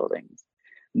 building buildings.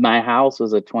 My house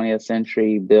was a 20th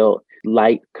century built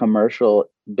light commercial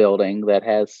building that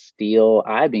has steel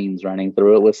I-beams running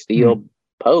through it with steel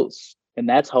posts, and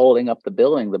that's holding up the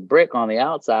building. The brick on the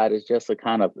outside is just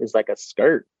it's like a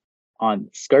skirt on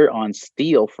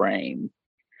steel frame.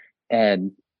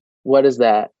 And what is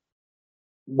that?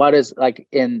 What is like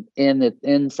in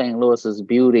St. Louis's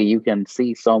beauty, you can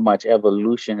see so much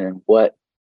evolution in what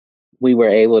we were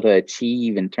able to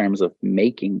achieve in terms of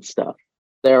making stuff.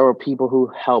 There were people who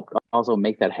helped also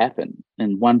make that happen.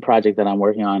 And one project that I'm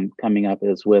working on coming up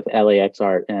is with LAX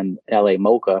Art and LA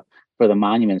Mocha for the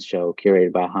Monuments Show,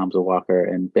 curated by Hamza Walker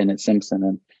and Bennett Simpson.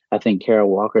 And I think Carol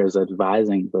Walker is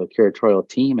advising the curatorial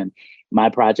team. And my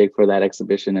project for that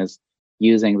exhibition is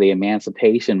using the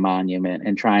Emancipation Monument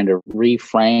and trying to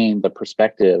reframe the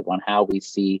perspective on how we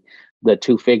see the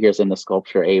two figures in the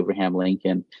sculpture, Abraham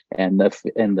Lincoln and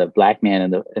the black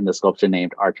man in the sculpture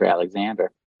named Archer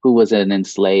Alexander, who was an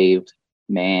enslaved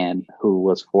man who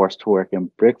was forced to work in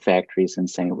brick factories in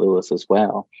St. Louis as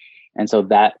well. And so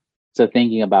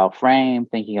thinking about frame,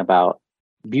 thinking about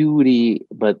beauty,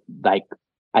 but like,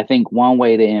 I think one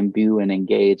way to imbue and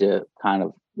engage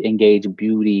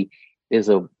beauty is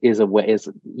a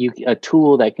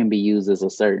tool that can be used as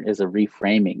a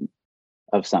reframing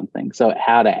of something. So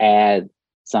how to add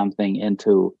something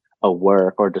into a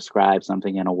work or describe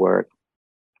something in a work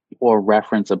or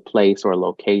reference a place or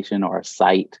location or a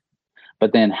site,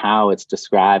 but then how it's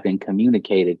described and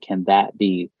communicated, can that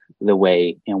be the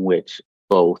way in which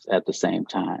both at the same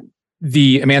time?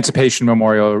 The Emancipation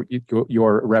Memorial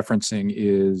you're referencing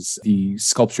is the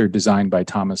sculpture designed by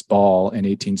Thomas Ball in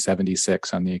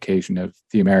 1876 on the occasion of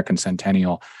the American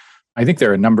Centennial. I think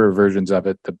there are a number of versions of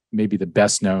it. Maybe the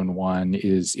best known one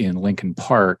is in Lincoln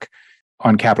Park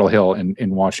on Capitol Hill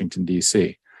in Washington,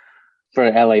 D.C. For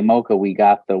LA Mocha, we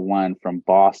got the one from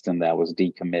Boston that was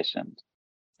decommissioned.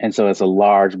 And so it's a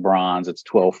large bronze. It's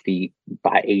 12 feet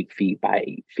by 8 feet by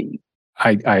 8 feet.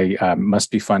 I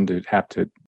must be fun to have to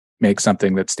make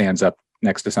something that stands up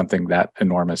next to something that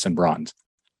enormous in bronze.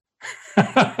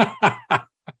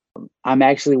 I'm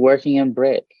actually working in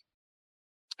brick.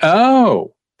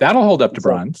 Oh, that'll hold up to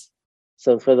bronze.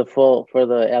 So for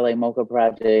the LA Mocha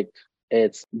project,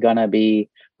 it's gonna be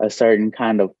a certain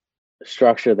kind of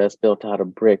structure that's built out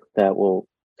of brick that will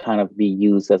kind of be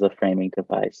used as a framing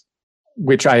device.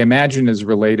 Which I imagine is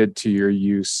related to your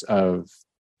use of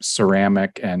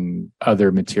ceramic and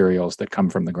other materials that come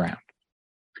from the ground.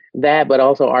 That, but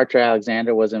also Archer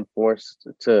Alexander was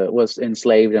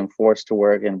enslaved and forced to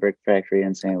work in a brick factory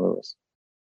in St. Louis.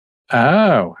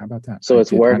 Oh, how about that? So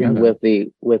it's working with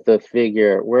the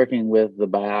figure, working with the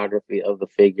biography of the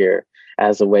figure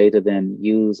as a way to then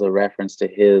use a reference to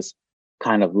his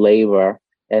kind of labor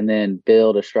and then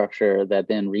build a structure that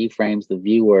then reframes the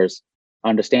viewer's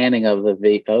understanding of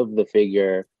the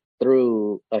figure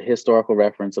through a historical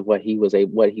reference of what he was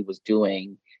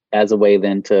doing, as a way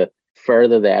then to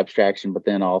further the abstraction, but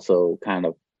then also kind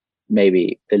of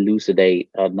maybe elucidate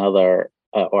another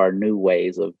or new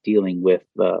ways of dealing with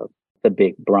the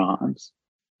big bronze,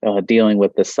 dealing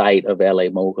with the site of LA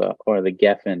Mocha or the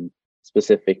Geffen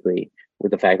specifically,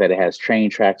 with the fact that it has train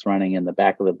tracks running in the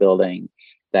back of the building,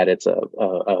 that it's a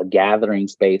gathering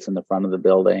space in the front of the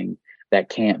building that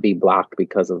can't be blocked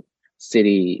because of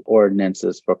city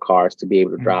ordinances for cars to be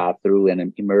able to drive through in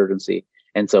an emergency.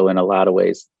 And so in a lot of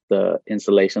ways, the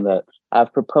installation that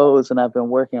I've proposed and I've been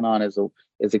working on is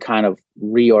a kind of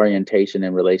reorientation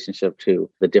in relationship to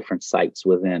the different sites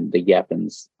within the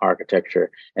Yepens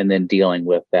architecture, and then dealing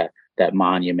with that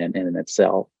monument in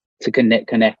itself to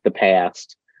connect the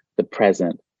past, the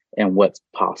present, and what's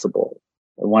possible.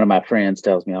 One of my friends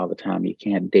tells me all the time, you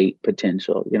can't date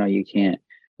potential. You can't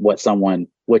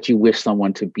what you wish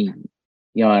someone to be.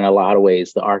 In a lot of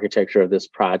ways, the architecture of this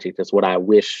project is what I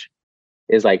wish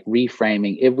is like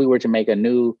reframing. If we were to make a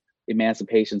new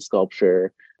emancipation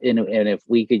sculpture, and if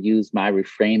we could use my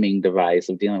reframing device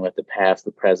of dealing with the past,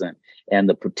 the present, and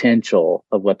the potential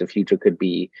of what the future could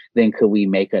be, then could we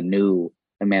make a new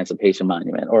emancipation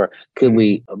monument? Or could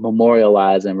we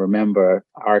memorialize and remember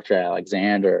Archer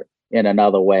Alexander in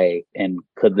another way? And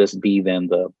could this be then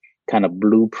the kind of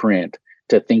blueprint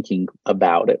to thinking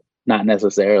about it? Not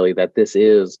necessarily that this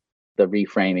is the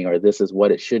reframing or this is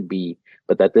what it should be,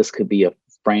 but that this could be a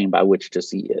frame by which to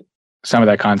see it. Some of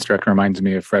that construct reminds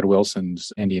me of Fred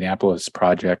Wilson's Indianapolis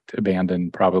project,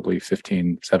 abandoned probably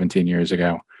 15, 17 years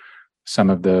ago. Some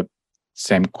of the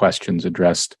same questions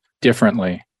addressed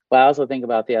differently. Well, I also think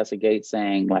about Theodore Gates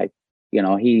saying, like,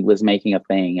 he was making a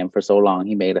thing, and for so long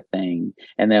he made a thing.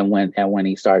 And then when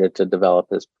he started to develop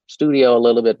his studio a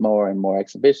little bit more, and more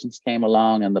exhibitions came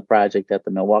along, and the project at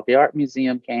the Milwaukee Art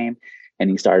Museum came,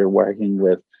 and he started working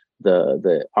with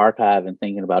the archive and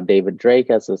thinking about David Drake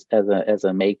as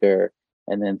a maker,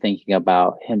 and then thinking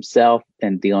about himself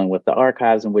and dealing with the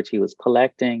archives in which he was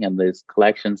collecting and these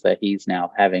collections that he's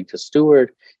now having to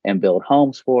steward and build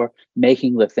homes for,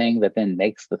 making the thing that then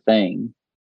makes the thing,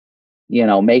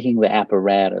 making the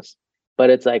apparatus. But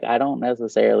it's like, I don't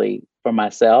necessarily, for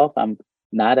myself, I'm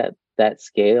not at that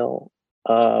scale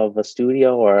of a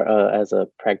studio or as a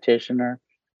practitioner.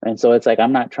 And so it's like,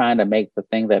 I'm not trying to make the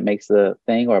thing that makes the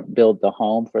thing, or build the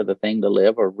home for the thing to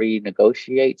live, or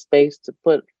renegotiate space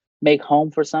to make home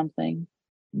for something.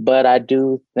 But I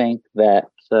do think that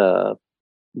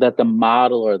that the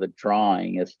model or the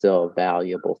drawing is still a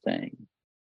valuable thing,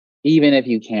 even if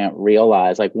you can't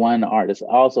realize. Like,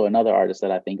 another artist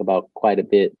that I think about quite a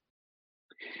bit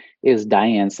is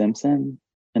Diane Simpson,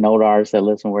 an old artist that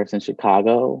lives and works in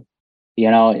Chicago.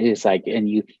 It's like,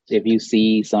 if you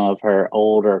see some of her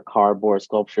older cardboard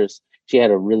sculptures, she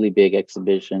had a really big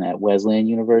exhibition at Wesleyan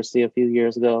University a few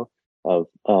years ago of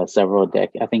I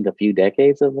think a few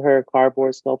decades of her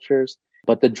cardboard sculptures.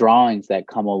 But the drawings that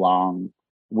come along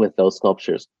with those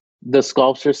sculptures, the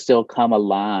sculptures still come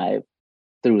alive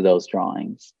through those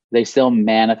drawings. They still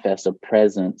manifest a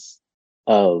presence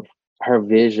of her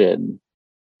vision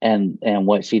and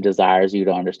what she desires you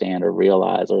to understand or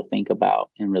realize or think about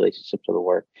in relationship to the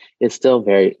work. It's still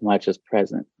very much as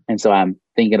present. And so I'm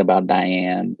thinking about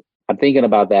Diane. I'm thinking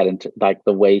about that in like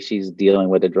the way she's dealing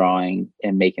with the drawing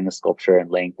and making the sculpture and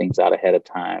laying things out ahead of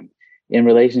time in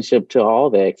relationship to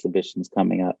all the exhibitions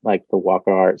coming up, like the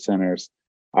Walker Art Center's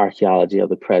Archaeology of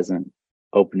the Present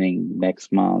opening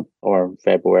next month or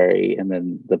February, and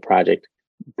then the project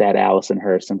that Allison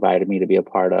Hurst invited me to be a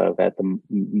part of at the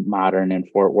Modern in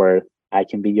Fort Worth, I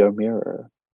Can Be Your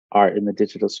Mirror, art in the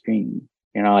digital screen.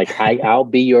 I'll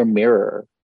be your mirror.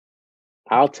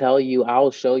 I'll show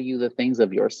you the things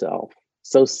of yourself.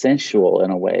 So sensual in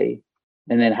a way.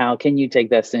 And then how can you take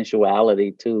that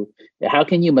sensuality how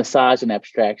can you massage an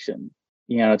abstraction,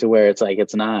 to where it's like,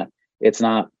 it's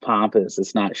not pompous,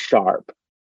 it's not sharp.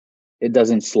 It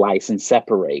doesn't slice and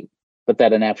separate. But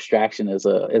that an abstraction is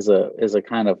a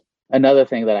kind of, another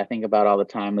thing that I think about all the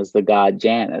time is the god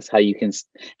Janus,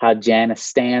 how Janus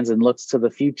stands and looks to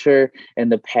the future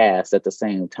and the past at the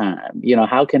same time.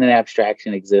 How can an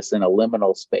abstraction exist in a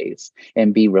liminal space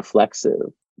and be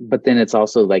reflexive? But then it's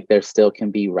also like there still can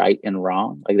be right and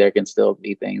wrong. Like there can still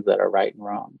be things that are right and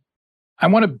wrong. I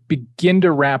want to begin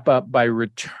to wrap up by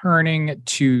returning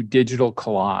to digital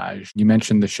collage. You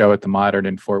mentioned the show at the Modern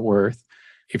in Fort Worth.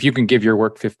 If you can give your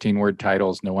work 15-word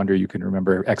titles, no wonder you can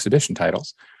remember exhibition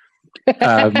titles.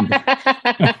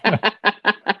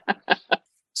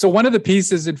 So one of the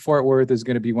pieces in Fort Worth is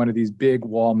going to be one of these big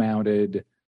wall-mounted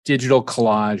digital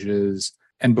collages.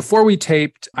 And before we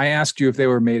taped, I asked you if they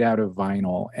were made out of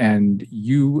vinyl, and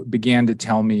you began to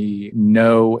tell me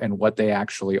no and what they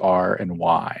actually are and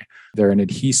why. They're an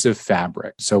adhesive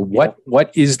fabric. So what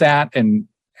is that, and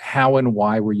how and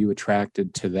why were you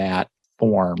attracted to that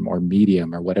form or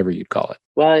medium or whatever you'd call it?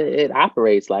 Well, it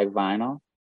operates like vinyl,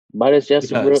 but it's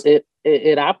just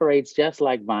it operates just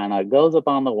like vinyl. It goes up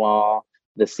on the wall.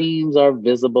 The seams are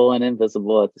visible and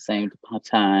invisible at the same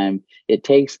time. It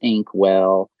takes ink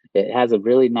well. It has a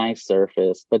really nice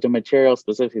surface, but the material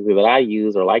specifically that I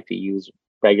use or like to use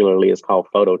regularly is called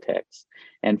Phototex.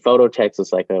 And Phototex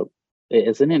is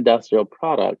it's an industrial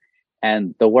product.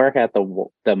 And the work at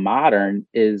the modern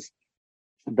is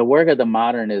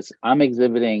I'm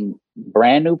exhibiting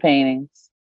brand new paintings,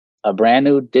 a brand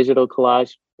new digital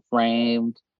collage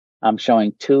framed. I'm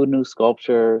showing 2 new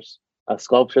sculptures, a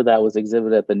sculpture that was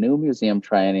exhibited at the new museum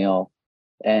triennial.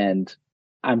 And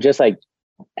I'm just like,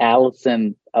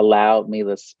 Allison allowed me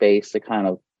the space to kind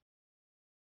of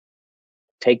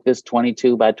take this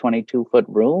 22 by 22 foot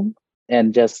room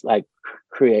and just like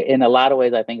create. In a lot of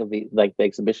ways, I think of the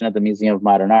exhibition at the Museum of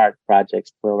Modern Art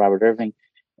projects for Robert Irving,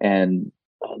 and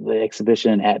the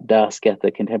exhibition at dusk at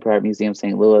the Contemporary Art Museum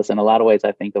St. Louis. In a lot of ways,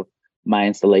 I think of my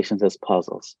installations as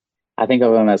puzzles. I think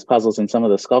of them as puzzles, in some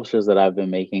of the sculptures that I've been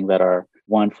making that are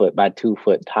 1 foot by 2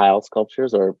 foot tile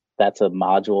sculptures, or that's a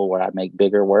module where I make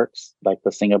bigger works, like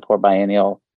the Singapore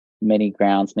Biennial Many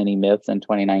Grounds, Many Myths in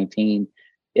 2019.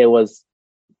 It was,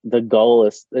 the goal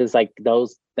is like,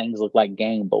 those things look like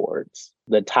game boards.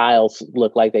 The tiles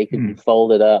look like they could be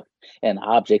folded up and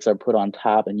objects are put on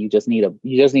top, and you just need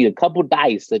a couple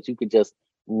dice that you could just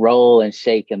roll and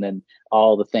shake, and then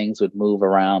all the things would move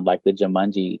around like the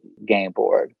Jumanji game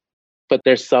board. But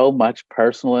there's so much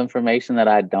personal information that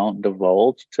I don't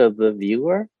divulge to the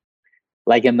viewer.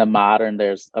 Like in the modern,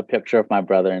 there's a picture of my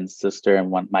brother and sister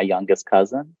and my youngest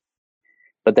cousin,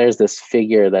 but there's this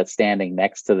figure that's standing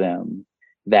next to them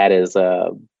that is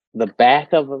the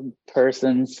back of a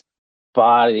person's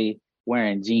body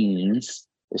wearing jeans.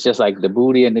 It's just like the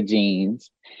booty and the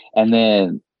jeans. And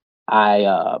then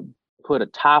I put a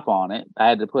top on it. I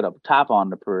had to put a top on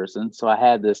the person. So I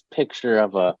had this picture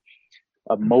of a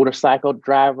motorcycle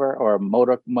driver or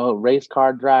a race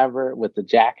car driver with the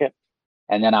jacket.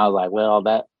 And then I was like, well,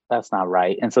 that's not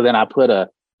right. And so then I put a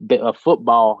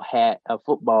football hat,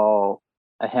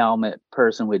 a helmet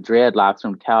person with dreadlocks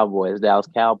from Dallas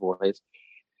Cowboys.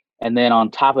 And then on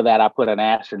top of that, I put an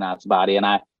astronaut's body, and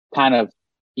I kind of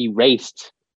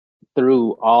erased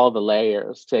through all the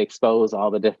layers to expose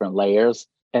all the different layers.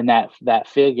 And that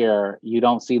figure, you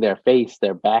don't see their face,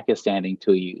 their back is standing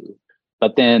to you.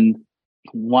 But then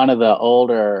one of the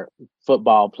older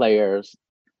football players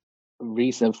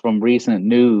from recent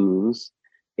news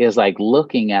is like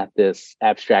looking at this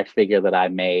abstract figure that I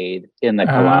made in the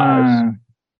collage.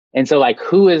 And so like,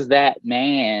 who is that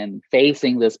man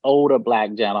facing this older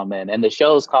Black gentleman? And the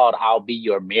show's called I'll Be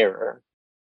Your Mirror.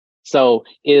 So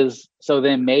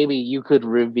then maybe you could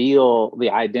reveal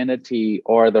the identity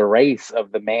or the race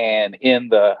of the man in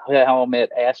the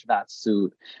helmet astronaut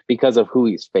suit because of who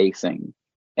he's facing.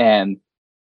 And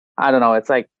I don't know, it's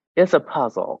like, it's a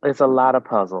puzzle. It's a lot of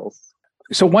puzzles.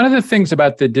 So one of the things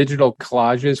about the digital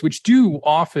collages, which do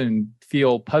often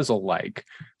feel puzzle-like,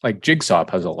 like jigsaw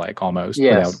puzzle-like almost,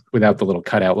 yes, without the little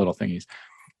cutout little thingies,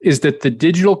 is that the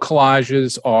digital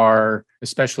collages are,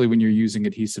 especially when you're using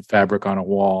adhesive fabric on a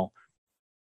wall,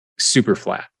 super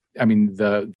flat. I mean,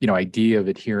 the idea of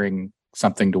adhering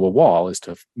something to a wall is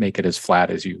to make it as flat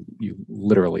as you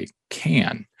literally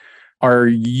can. Are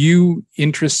you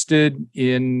interested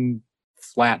in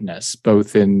flatness,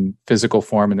 both in physical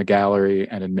form in the gallery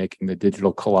and in making the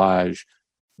digital collage,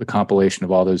 the compilation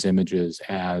of all those images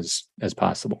as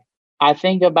possible? I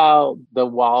think about the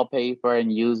wallpaper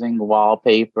and using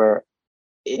wallpaper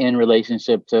in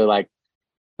relationship to like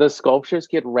the sculptures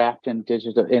get wrapped in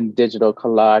digital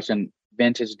collage and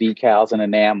vintage decals and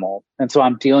enamel. And so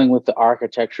I'm dealing with the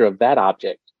architecture of that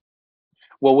object.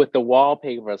 Well, with the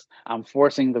wallpapers, I'm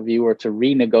forcing the viewer to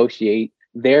renegotiate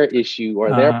their issue or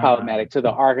their problematic to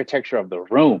the architecture of the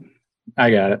room.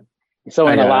 I got it. So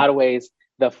in a lot of ways,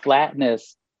 the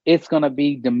flatness, it's going to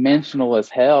be dimensional as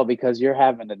hell because you're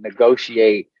having to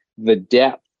negotiate the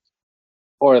depth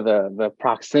or the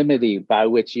proximity by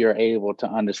which you're able to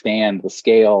understand the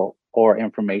scale or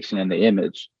information in the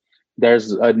image.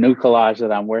 There's a new collage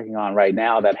that I'm working on right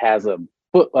now that has a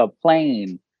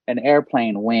plane, an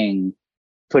airplane wing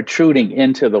protruding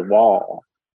into the wall.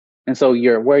 And so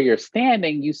where you're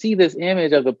standing, you see this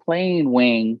image of the plane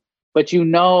wing, but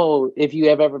if you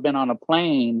have ever been on a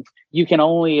plane, you can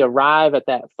only arrive at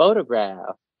that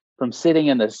photograph from sitting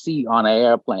in the seat on an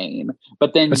airplane.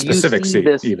 But then a specific seat,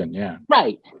 this, even, yeah.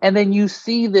 Right. And then you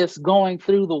see this going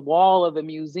through the wall of the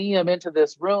museum into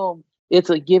this room. It's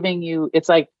like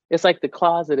it's like the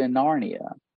closet in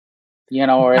Narnia,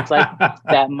 or it's like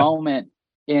that moment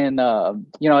in,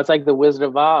 it's like the Wizard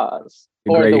of Oz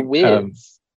or the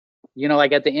Wiz.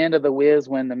 Like at the end of The Wiz,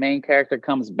 when the main character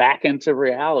comes back into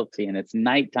reality and it's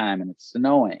nighttime and it's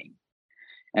snowing.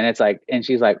 And it's like, and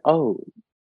she's like, oh,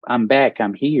 I'm back,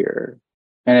 I'm here.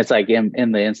 And it's like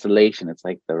in the installation, it's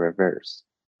like the reverse.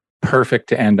 Perfect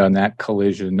to end on that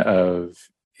collision of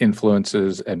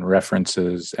influences and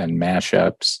references and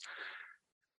mashups.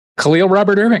 Kahlil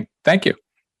Robert Irving, thank you.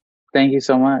 Thank you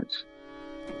so much.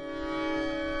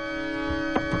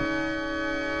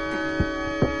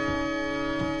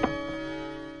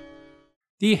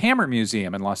 The Hammer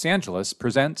Museum in Los Angeles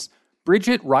presents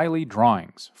Bridget Riley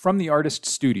Drawings from the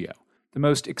Artist's Studio, the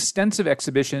most extensive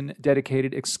exhibition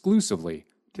dedicated exclusively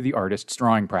to the artist's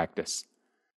drawing practice.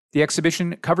 The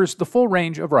exhibition covers the full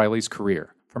range of Riley's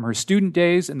career, from her student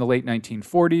days in the late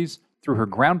 1940s through her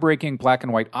groundbreaking black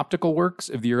and white optical works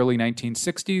of the early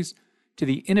 1960s to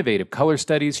the innovative color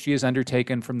studies she has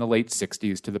undertaken from the late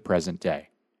 60s to the present day.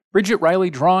 Bridget Riley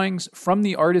Drawings from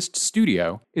the Artist's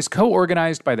Studio is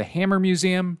co-organized by the Hammer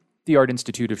Museum, the Art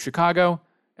Institute of Chicago,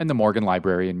 and the Morgan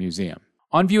Library and Museum.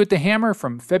 On view at the Hammer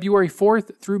from February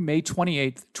 4th through May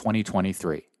 28th,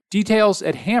 2023. Details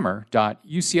at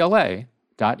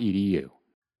hammer.ucla.edu.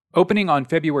 Opening on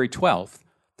February 12th,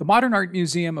 the Modern Art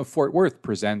Museum of Fort Worth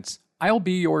presents I'll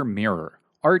Be Your Mirror,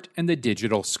 Art and the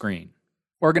Digital Screen.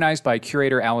 Organized by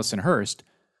curator Allison Hurst,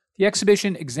 the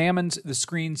exhibition examines the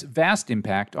screen's vast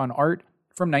impact on art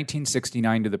from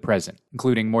 1969 to the present,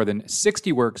 including more than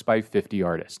 60 works by 50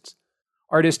 artists.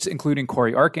 Artists including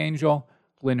Corey Archangel,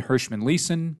 Lynn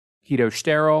Hirschman-Leeson, Hito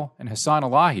Sterl, and Hassan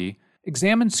Elahi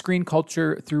examine screen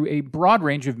culture through a broad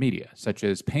range of media, such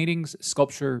as paintings,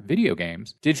 sculpture, video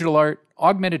games, digital art,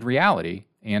 augmented reality,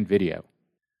 and video.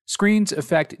 Screens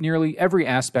affect nearly every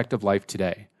aspect of life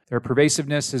today. Their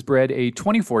pervasiveness has bred a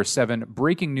 24/7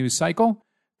 breaking news cycle,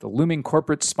 the looming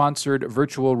corporate-sponsored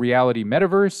virtual reality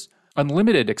metaverse,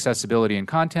 unlimited accessibility and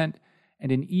content,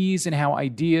 and an ease in how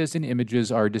ideas and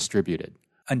images are distributed,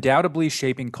 undoubtedly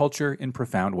shaping culture in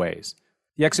profound ways.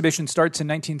 The exhibition starts in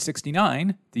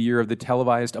 1969, the year of the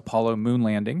televised Apollo moon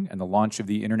landing and the launch of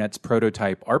the Internet's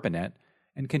prototype ARPANET,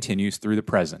 and continues through the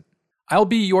present. I'll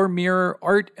Be Your Mirror,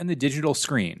 Art and the Digital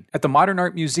Screen at the Modern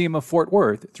Art Museum of Fort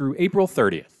Worth through April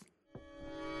 30th.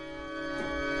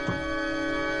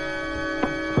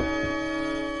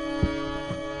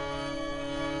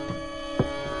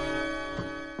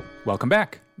 Welcome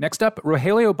back. Next up,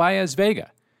 Rogelio Báez Vega.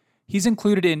 He's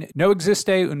included in No Existe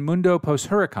un Mundo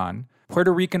Post-Huracán,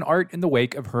 Puerto Rican Art in the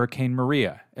Wake of Hurricane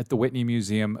Maria at the Whitney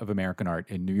Museum of American Art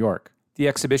in New York. The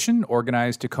exhibition,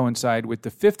 organized to coincide with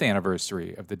the 5th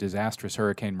anniversary of the disastrous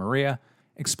Hurricane Maria,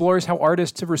 explores how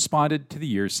artists have responded to the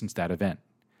years since that event.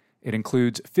 It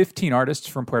includes 15 artists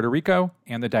from Puerto Rico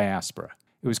and the diaspora.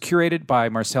 It was curated by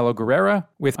Marcelo Guerrera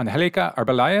with Angelica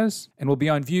Arbeláez and will be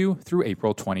on view through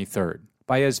April 23rd.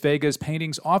 Báez Vega's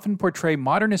paintings often portray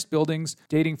modernist buildings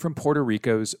dating from Puerto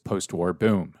Rico's post-war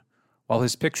boom. While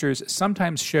his pictures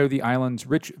sometimes show the island's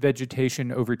rich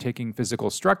vegetation overtaking physical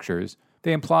structures,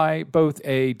 they imply both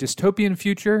a dystopian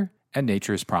future and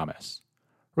nature's promise.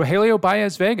 Rogelio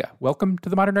Báez Vega, welcome to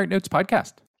the Modern Art Notes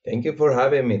podcast. Thank you for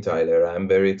having me, Tyler. I'm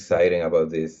very excited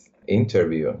about this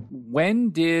interview.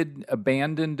 When did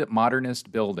abandoned modernist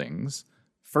buildings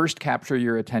first capture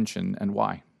your attention and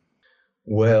why?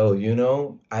 Well,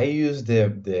 I use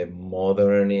the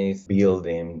modernist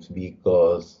buildings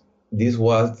because this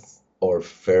was our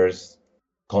first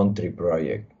country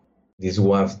project. This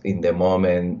was in the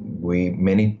moment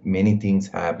many things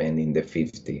happened in the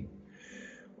 50s.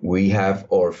 We have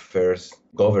our first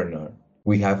governor.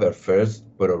 We have our first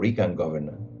Puerto Rican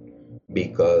governor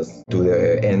because to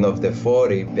the end of the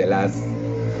 40s, the last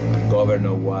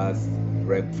governor was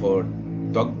Redford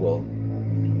Tocqueville,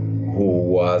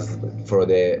 who was for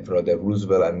the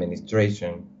Roosevelt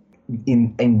administration.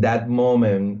 In that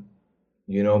moment,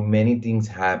 many things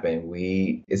happened.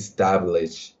 We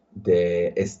established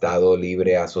the Estado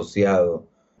Libre Asociado.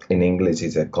 In English,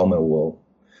 it's a Commonwealth.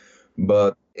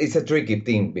 But it's a tricky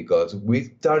thing because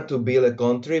we start to build a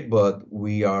country, but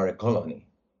we are a colony,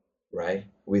 right?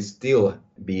 We still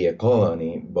be a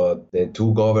colony, but the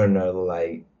two governors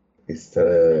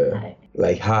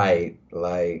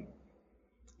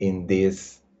in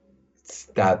this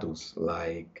status,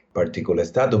 like particular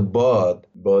status,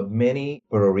 but many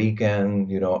Puerto Rican,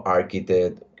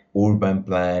 architect, urban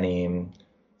planning,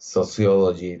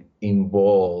 sociology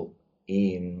involved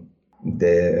in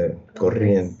the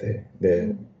corriente,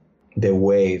 the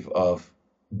wave of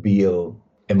build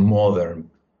a modern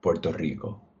Puerto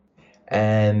Rico.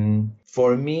 And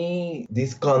for me,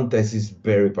 this context is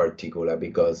very particular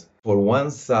because for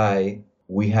one side,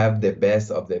 we have the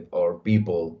best of our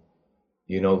people,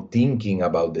 thinking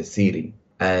about the city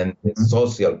and the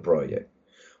social project.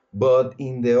 But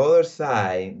in the other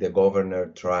side, the governor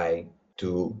tried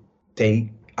to take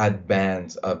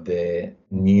advance of the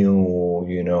new,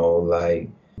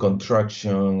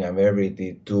 construction and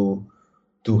everything to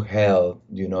help,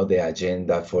 the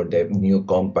agenda for the new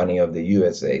company of the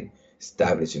USA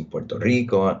established in Puerto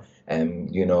Rico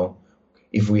and,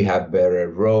 If we have better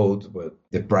roads, but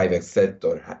the private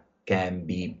sector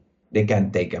they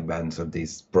can take advantage of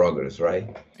this progress,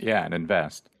 right? Yeah, and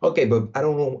invest. Okay, but I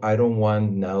don't know. I don't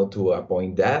want now to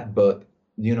appoint that, but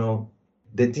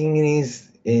the thing is,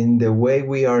 in the way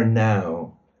we are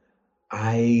now,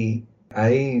 I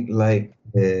I like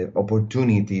the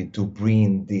opportunity to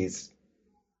bring this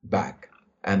back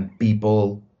and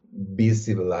people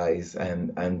visualize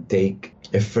and take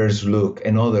a first look,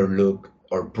 another look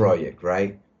or project,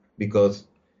 right? Because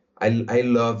I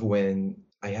love when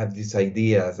I have these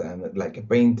ideas and like a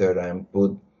painter and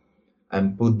put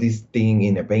this thing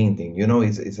in a painting.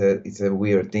 It's a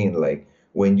weird thing. Like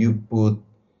when you put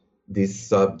this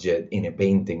subject in a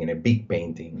painting, in a big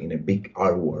painting, in a big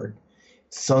artwork,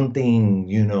 something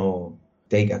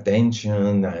take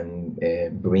attention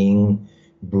and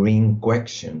bring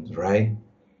questions, right?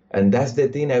 And that's the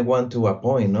thing I want to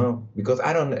appoint, no? Because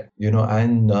I don't,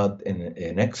 I'm not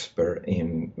an expert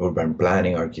in urban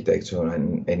planning, architecture,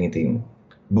 and anything,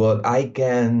 but I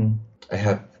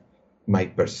have my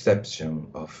perception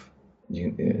of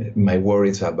my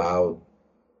worries about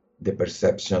the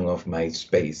perception of my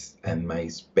space and my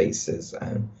spaces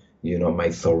and my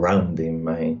surrounding,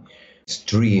 my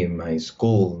street, my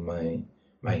school,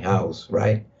 my house,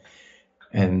 right?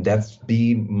 And that's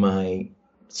been my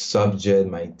subject,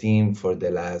 my theme for the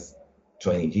last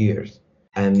 20 years.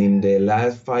 And in the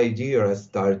last 5 years, I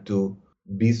started to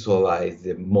visualize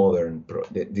this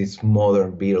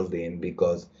modern building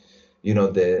because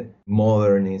the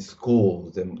modern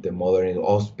schools, the modern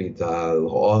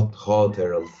hospital,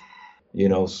 hotels,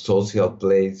 social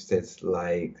places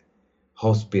like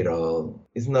hospital.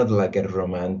 It's not like a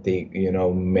romantic,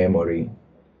 memory.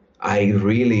 I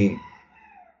really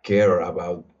care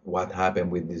about what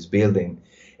happened with this building.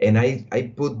 And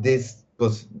I put this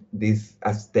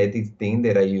aesthetic thing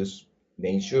that I use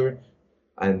nature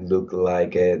and look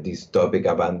like dystopic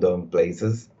abandoned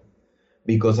places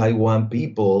because I want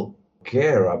people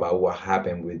care about what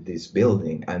happened with this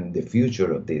building and the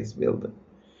future of this building.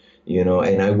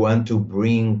 And I want to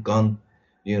bring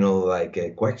like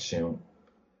a question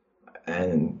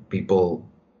and people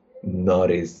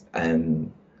notice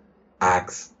and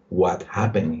ask what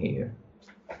happened here.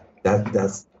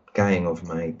 That's kind of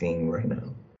my thing right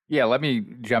now. Yeah, let me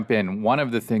jump in. One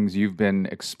of the things you've been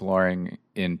exploring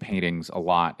in paintings a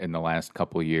lot in the last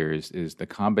couple of years is the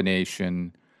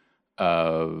combination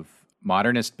of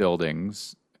modernist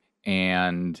buildings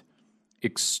and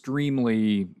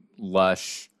extremely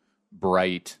lush,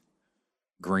 bright,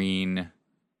 green,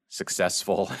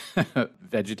 successful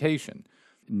vegetation.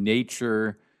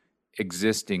 Nature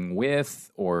existing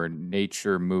with or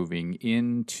nature moving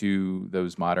into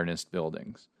those modernist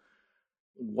buildings.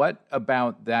 What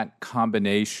about that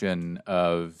combination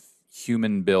of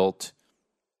human-built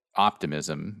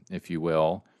optimism, if you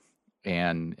will,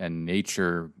 and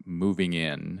nature moving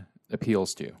in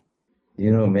appeals to you?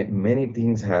 Many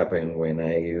things happen when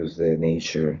I use the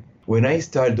nature. When I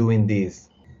start doing this,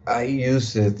 I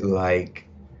use it like,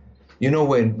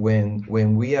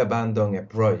 when we abandon a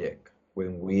project,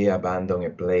 when we abandon a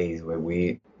place, where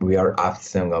we are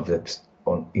absent of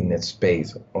in a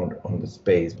space, on the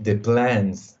space, the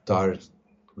plants start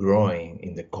growing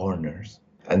in the corners.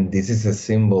 And this is a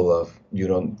symbol of you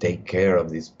don't take care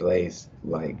of this place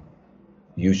like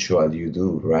usual you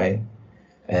do, right?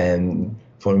 And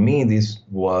for me, this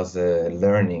was a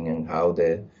learning and how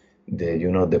the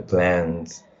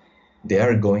plants, they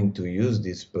are going to use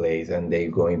this place and they're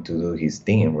going to do his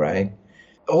thing, right?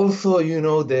 Also,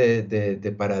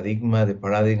 the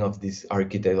paradigm of this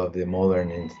architect of the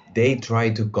modernists, they try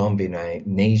to combine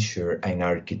nature and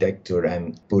architecture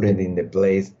and put it in the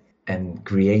place and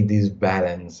create this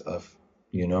balance of,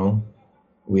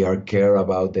 we are care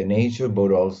about the nature,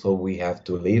 but also we have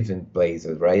to live in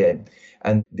places, right?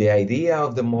 And the idea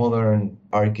of the modern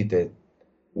architect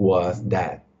was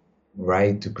that,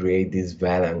 right? To create this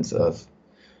balance of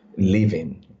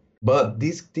living. But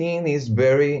this thing is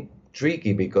very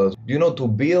tricky because, to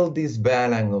build this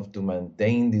balance, to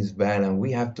maintain this balance,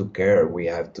 we have to care. We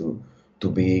have to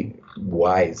be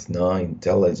wise, no,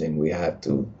 intelligent. We have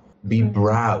to be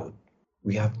proud.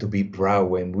 We have to be proud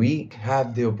when we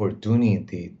have the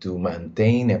opportunity to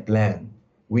maintain a plan.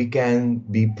 We can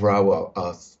be proud of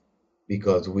us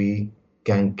because we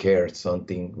can care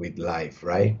something with life,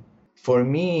 right? For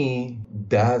me,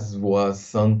 that was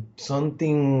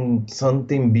something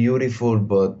beautiful,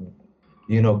 but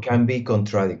can be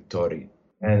contradictory.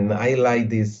 And I like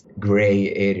these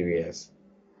gray areas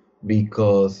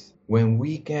because when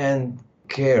we can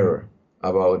care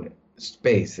about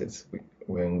spaces,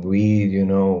 when we,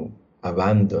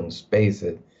 abandon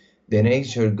spaces, the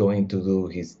nature going to do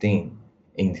his thing.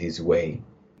 in his way.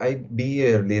 I be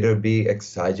a little bit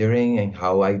exaggerating in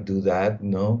how I do that,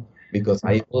 no, because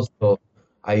I also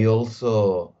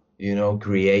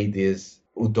create this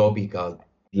utopical,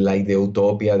 like the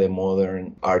utopia, the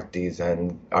modern artists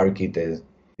and architects,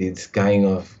 this kind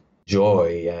of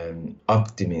joy and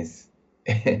optimism,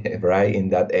 right, in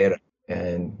that era.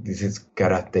 And this is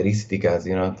characteristics,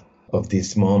 of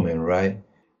this moment, right?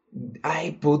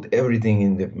 I put everything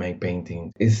in my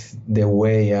painting. It's the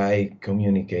way I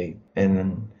communicate,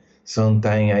 and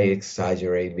sometimes I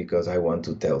exaggerate because I want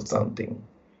to tell something.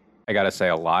 I got to say,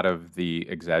 a lot of the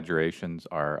exaggerations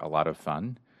are a lot of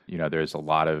fun. There's a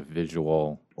lot of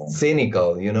visual.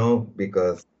 Cynical,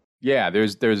 because Yeah,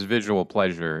 there's visual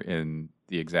pleasure in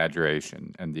the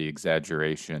exaggeration, and the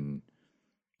exaggeration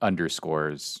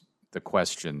underscores the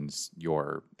questions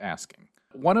you're asking.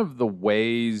 One of the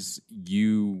ways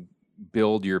you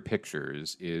build your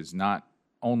pictures is not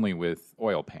only with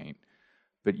oil paint,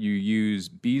 but you use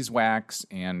beeswax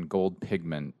and gold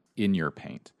pigment in your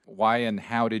paint. Why and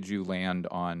how did you land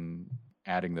on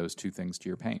adding those two things to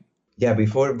your paint? yeah,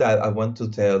 before that, I want to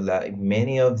tell that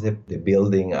many of the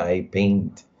building I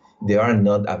paint, they are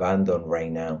not abandoned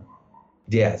right now.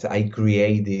 Yes, I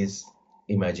create this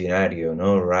imaginario,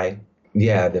 no, right?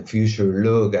 Yeah, the future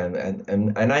look,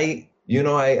 and I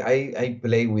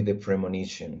play with the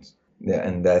premonitions. Yeah,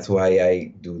 and that's why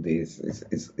I do this.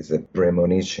 It's a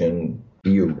premonition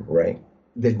view, right?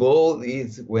 The goal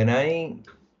is when I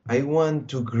want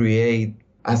to create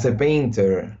as a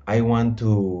painter, I want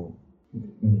to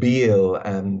build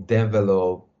and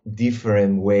develop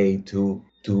different way to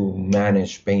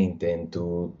manage painting,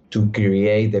 to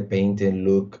create the painting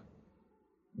look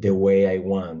the way I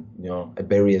want, a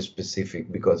very specific,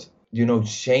 because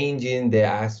changing the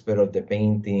aspect of the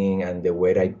painting and the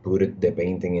way I put the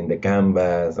painting in the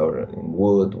canvas or in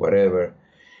wood, whatever,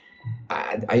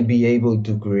 I be able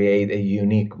to create a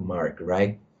unique mark,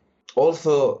 right?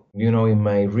 Also, in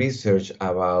my research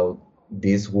about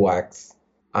this wax,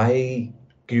 I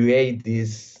create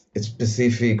this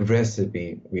specific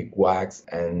recipe with wax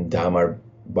and damar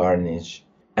varnish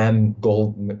and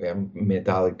gold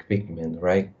metallic pigment,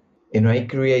 right? And I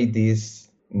create this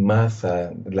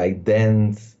masa, like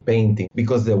dense painting,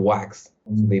 because the wax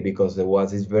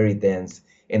is very dense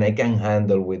and I can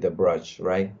handle with the brush,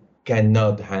 right?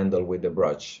 Cannot handle with the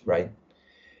brush, right?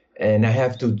 And I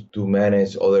have to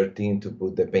manage other things to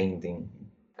put the painting.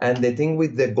 And the thing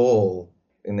with the gold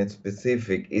in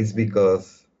specific is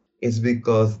because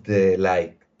the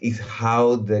light is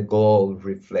how the gold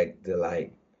reflect the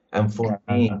light. And for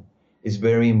me, it's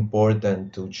very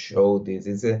important to show this.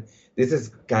 This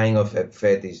is kind of a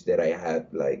fetish that I had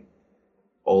like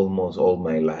almost all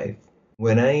my life.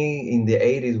 When in the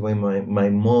 80s, when my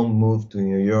mom moved to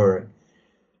New York,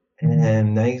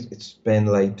 and I spent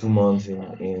like 2 months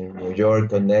in New York,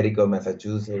 Connecticut,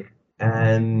 Massachusetts,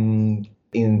 and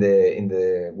in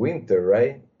the winter,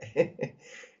 right?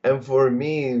 And for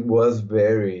me, it wasn't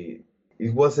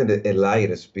a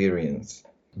light experience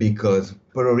because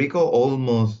Puerto Rico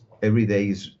almost every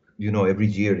day every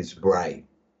year is bright.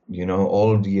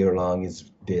 All year long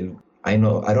is I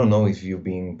don't know if you've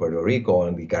been in Puerto Rico or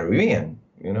in the Caribbean,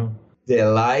 the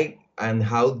light and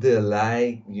how the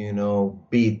light,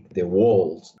 beat the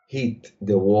walls, hit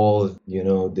the walls,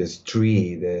 the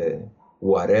street, the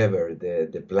whatever,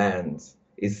 the plants.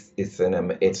 It's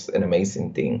an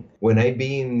amazing thing. When I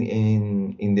been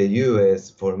in the U.S.,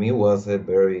 for me was a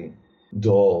very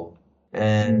dull,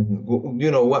 and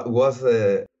what was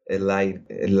a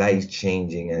light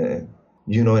changing, an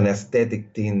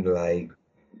aesthetic thing like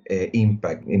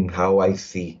impact in how I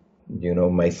see,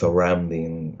 my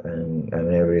surrounding and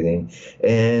everything.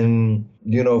 And,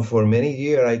 for many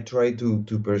years, I tried to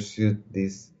pursue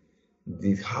this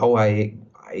how I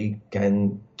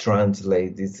can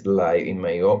translate this light in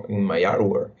my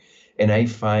artwork. And I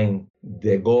find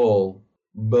the goal,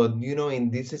 but, in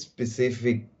this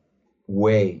specific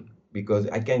way, because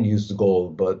I can use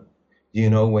gold, but,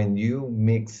 when you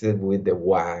mix it with the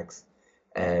wax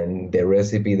and the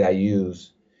recipe that I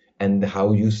use, and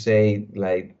how you say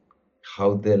like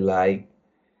how the light,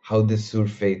 how the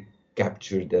surface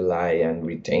capture the light and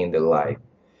retain the light,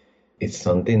 it's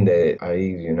something that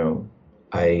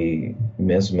I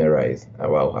mesmerize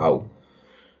about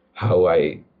how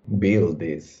I build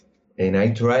this. And I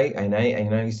try and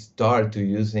I start to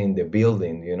using the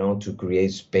building, to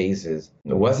create spaces.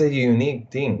 It was a unique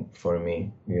thing for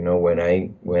me,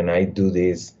 when I do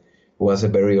this. It was a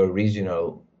very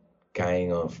original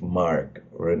kind of mark.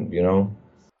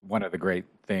 One of the great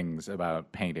things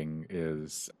about painting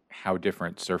is how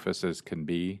different surfaces can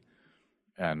be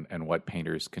and what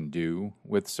painters can do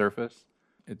with surface.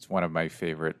 It's one of my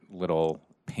favorite little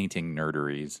painting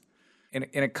nerderies.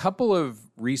 In a couple of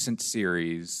recent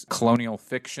series, Colonial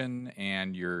Fiction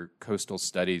and your Coastal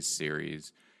Studies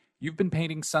series, you've been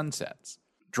painting sunsets.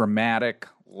 Dramatic,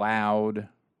 loud,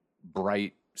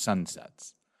 bright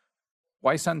sunsets.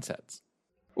 Why sunsets?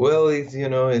 Well, it's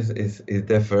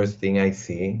the first thing I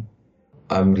see.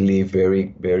 I live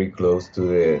very very close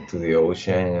to the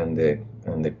ocean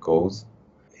and the coast.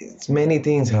 It's many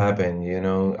things happen.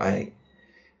 I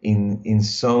in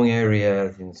some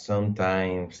areas, in some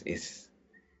times,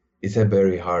 it's a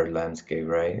very hard landscape,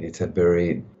 right? It's a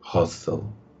very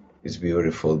hostile. It's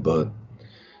beautiful, but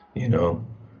you know,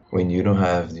 when you don't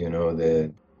have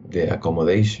the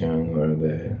accommodation or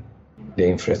the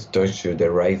infrastructure,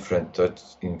 the right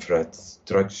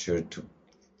infrastructure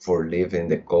for living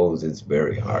the coast, it's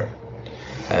very hard.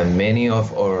 And many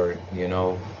of our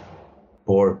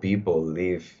poor people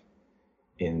live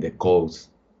in the coast,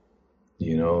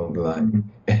 like.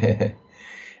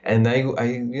 And I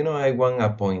want to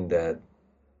point that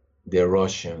the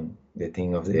erosion, the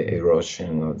thing of the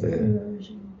erosion of the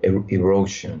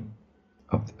erosion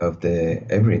of the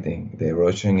everything. The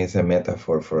erosion is a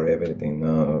metaphor for everything.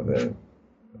 No, the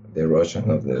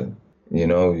erosion of the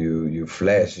your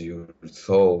flesh, your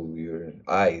soul, your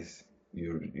eyes,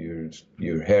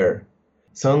 your hair.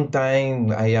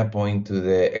 Sometimes I point to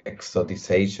the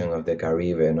exoticization of the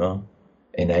Caribbean, no,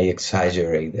 and I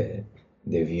exaggerate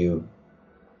the view.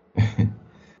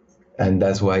 And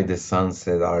that's why the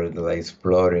sunset are like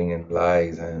exploding in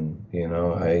lights, and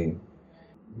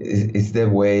it's the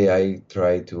way I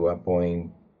try to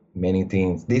appoint many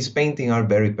things. These paintings are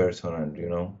very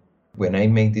personal. When I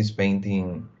make this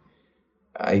painting,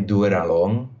 I do it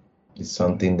alone. It's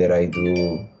something that I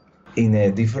do in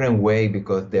a different way,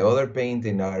 because the other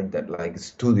painting are that like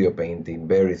studio painting,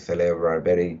 very cerebral,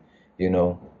 very,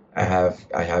 I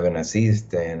have an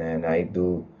assistant and I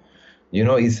do.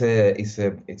 It's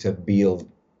a build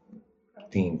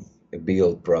thing, a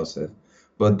build process.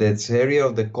 But the area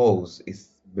of the coast is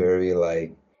very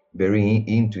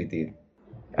intuitive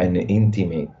and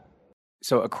intimate.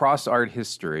 So across art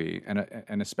history,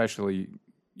 and especially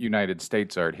United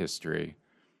States art history,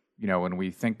 when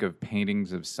we think of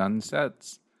paintings of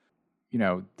sunsets,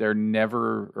 they're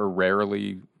never or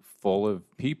rarely full of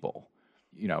people.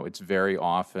 It's very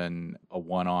often a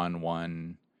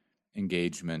one-on-one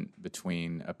engagement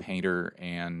between a painter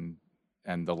and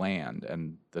the land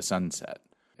and the sunset.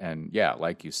 And yeah,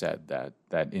 like you said,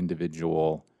 that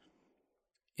individual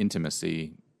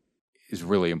intimacy is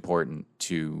really important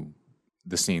to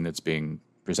the scene that's being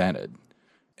presented.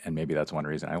 And maybe that's one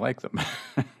reason I like them.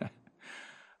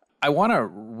 I want to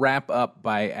wrap up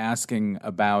by asking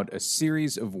about a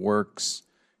series of works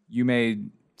you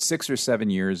made 6 or 7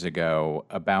 years ago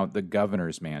about the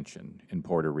governor's mansion in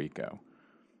Puerto Rico.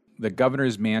 The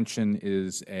Governor's Mansion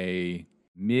is a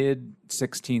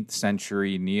mid-16th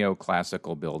century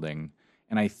neoclassical building,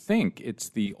 and I think it's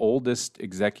the oldest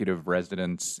executive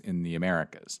residence in the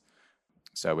Americas.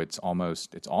 So it's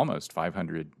almost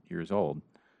 500 years old.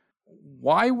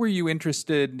 Why were you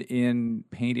interested in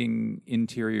painting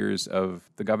interiors of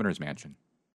the Governor's Mansion?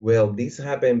 Well, this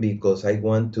happened because I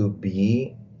want to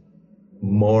be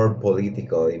more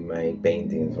political in my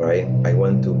paintings, right? I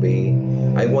want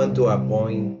to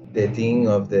appoint the thing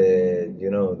of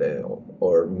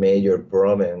or major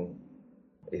problem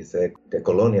is the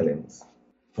colonialism.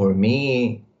 For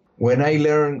me, when I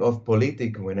learned of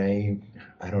politics, when I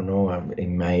don't know,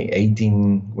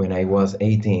 when I was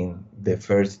 18, the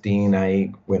first thing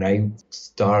when I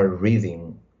started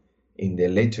reading in the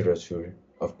literature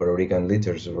of Puerto Rican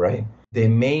literature, right? The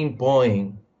main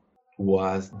point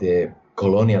was the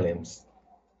colonialism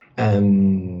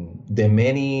and the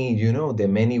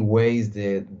many ways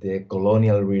the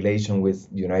colonial relation with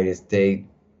United States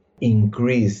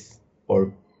increased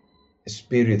our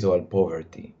spiritual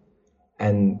poverty.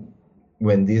 And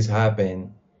when this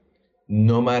happened,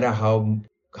 no matter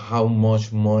how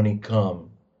much money come,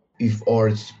 if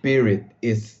our spirit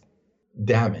is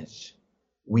damaged,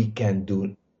 we can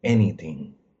do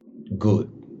anything good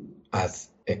as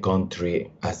a country,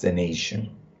 as a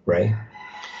nation, right?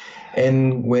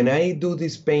 And when I do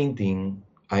this painting,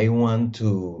 I want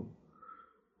to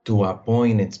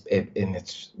appoint it's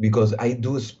because I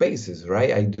do spaces,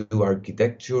 right? I do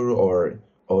architecture or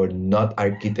not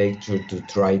architecture to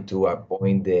try to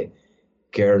appoint the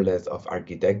careless of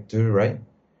architecture, right?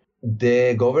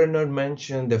 The governor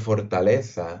mentioned the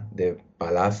Fortaleza, the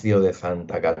Palacio de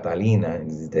Santa Catalina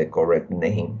is the correct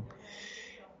name.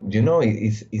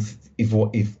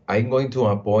 If I'm going to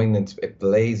appoint a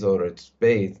place or a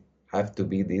space, have to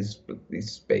be this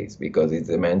space because it's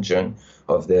a mention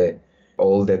of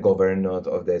all the governors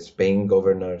of the Spain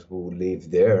governors who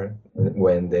lived there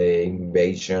when the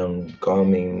invasion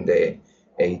come in the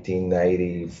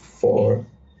 1894.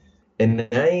 And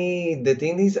the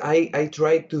thing is, I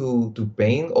try to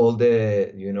paint all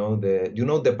the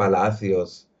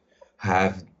palacios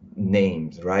have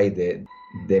names, right?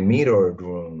 The mirror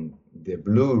room, the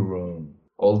blue room,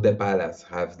 all the palace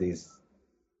have this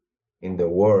in the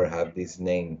world have this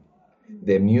name,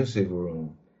 the music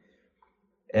room.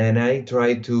 And I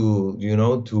try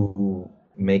to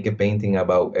make a painting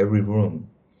about every room.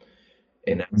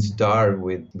 And I start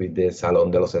with the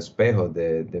Salón de los Espejos,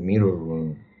 the mirror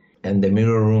room. And the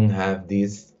mirror room have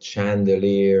this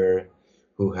chandelier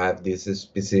who have this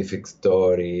specific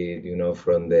story,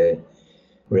 from the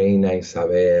Reina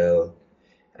Isabel.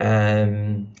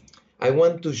 And I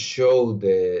want to show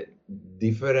the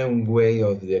different way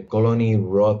of the colony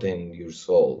rotten your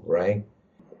soul, right?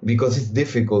 Because it's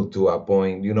difficult to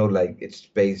appoint, like it's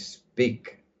space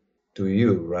speak to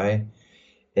you, right?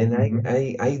 And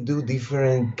I do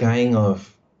different kind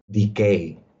of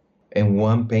decay. And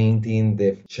one painting,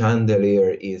 the chandelier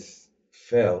is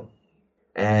fell,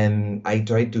 and I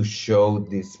try to show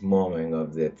this moment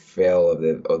of the fell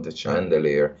of the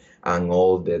chandelier and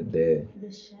all the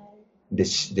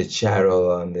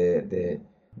shadow and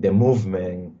the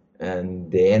movement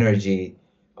and the energy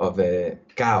of a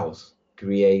chaos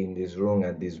creating this room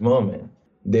at this moment.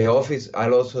 The office,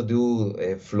 I'll also do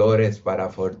Flores para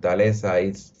Fortaleza.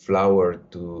 It's flower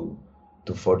to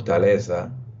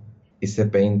Fortaleza. It's a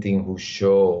painting who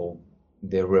show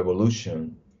the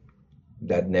revolution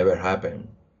that never happened.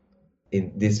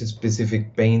 In this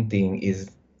specific painting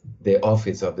is the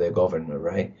office of the governor,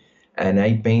 right? And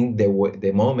I paint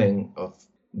the moment of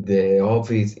the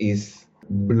office is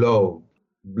blown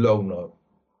up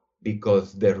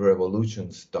because the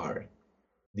revolution started.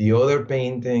 The other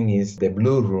painting is the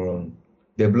blue room.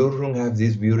 The blue room has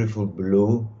this beautiful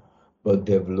blue, but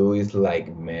the blue is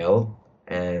like melt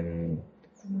and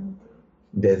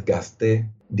disgusted,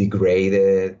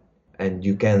 degraded, and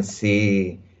you can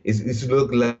see it's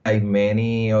look like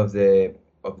many of the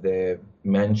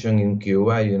mansion in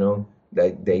Cuba,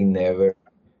 that they never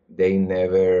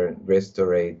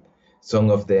restore. Some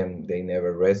of them they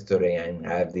never restore and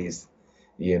have this,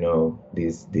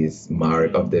 this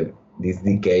mark of this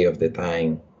decay of the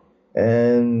time.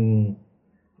 And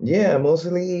yeah,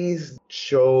 mostly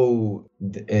show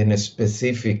in a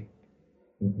specific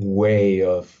way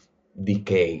of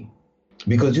decay.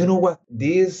 Because you know what?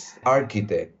 This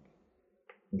architect,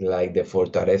 like the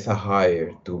Fortaleza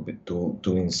hired to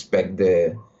inspect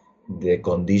the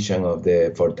condition of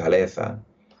the Fortaleza.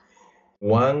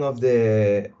 One of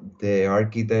the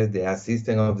architect, the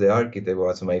assistant of the architect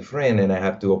was my friend, and I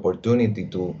have the opportunity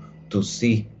to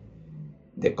see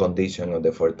the condition of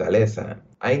the Fortaleza.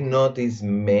 I noticed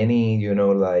many,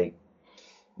 like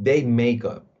they make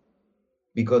up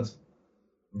because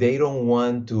they don't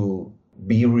want to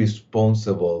be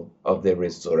responsible of the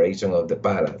restoration of the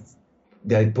palace.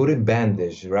 They put a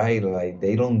bandage, right? Like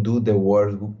they don't do the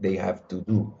work they have to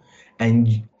do.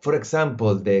 And for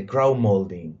example, the crown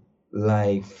molding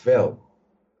like fell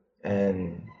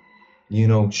and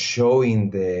showing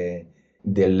the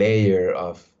layer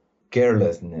of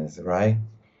carelessness, right?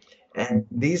 And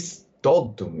this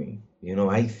talked to me.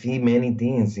 I see many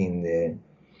things in the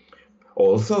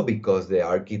also because the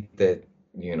architect,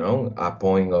 a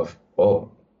point of,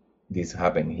 oh, this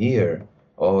happened here,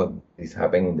 oh, this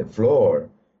happened in the floor,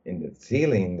 in the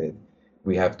ceiling, that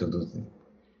we have to do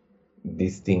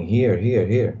this thing here,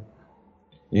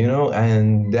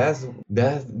 and that's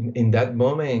in that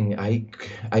moment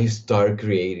I start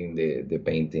creating the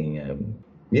painting.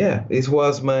 Yeah, this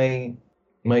was my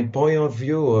point of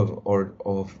view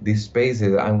of these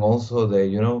spaces, and also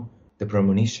the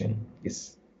premonition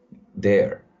is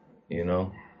there,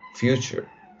 future.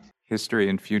 History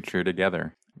and future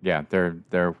together. Yeah,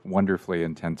 they're wonderfully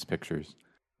intense pictures.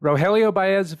 Rogelio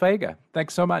Báez Vega,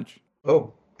 thanks so much.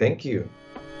 Oh, thank you.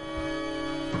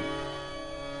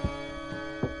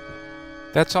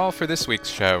 That's all for this week's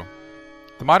show.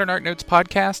 The Modern Art Notes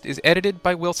podcast is edited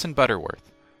by Wilson Butterworth.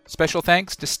 Special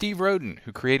thanks to Steve Roden,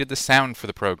 who created the sound for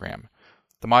the program.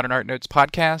 The Modern Art Notes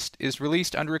podcast is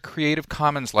released under a Creative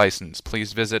Commons license.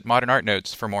 Please visit Modern Art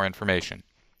Notes for more information.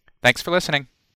 Thanks for listening.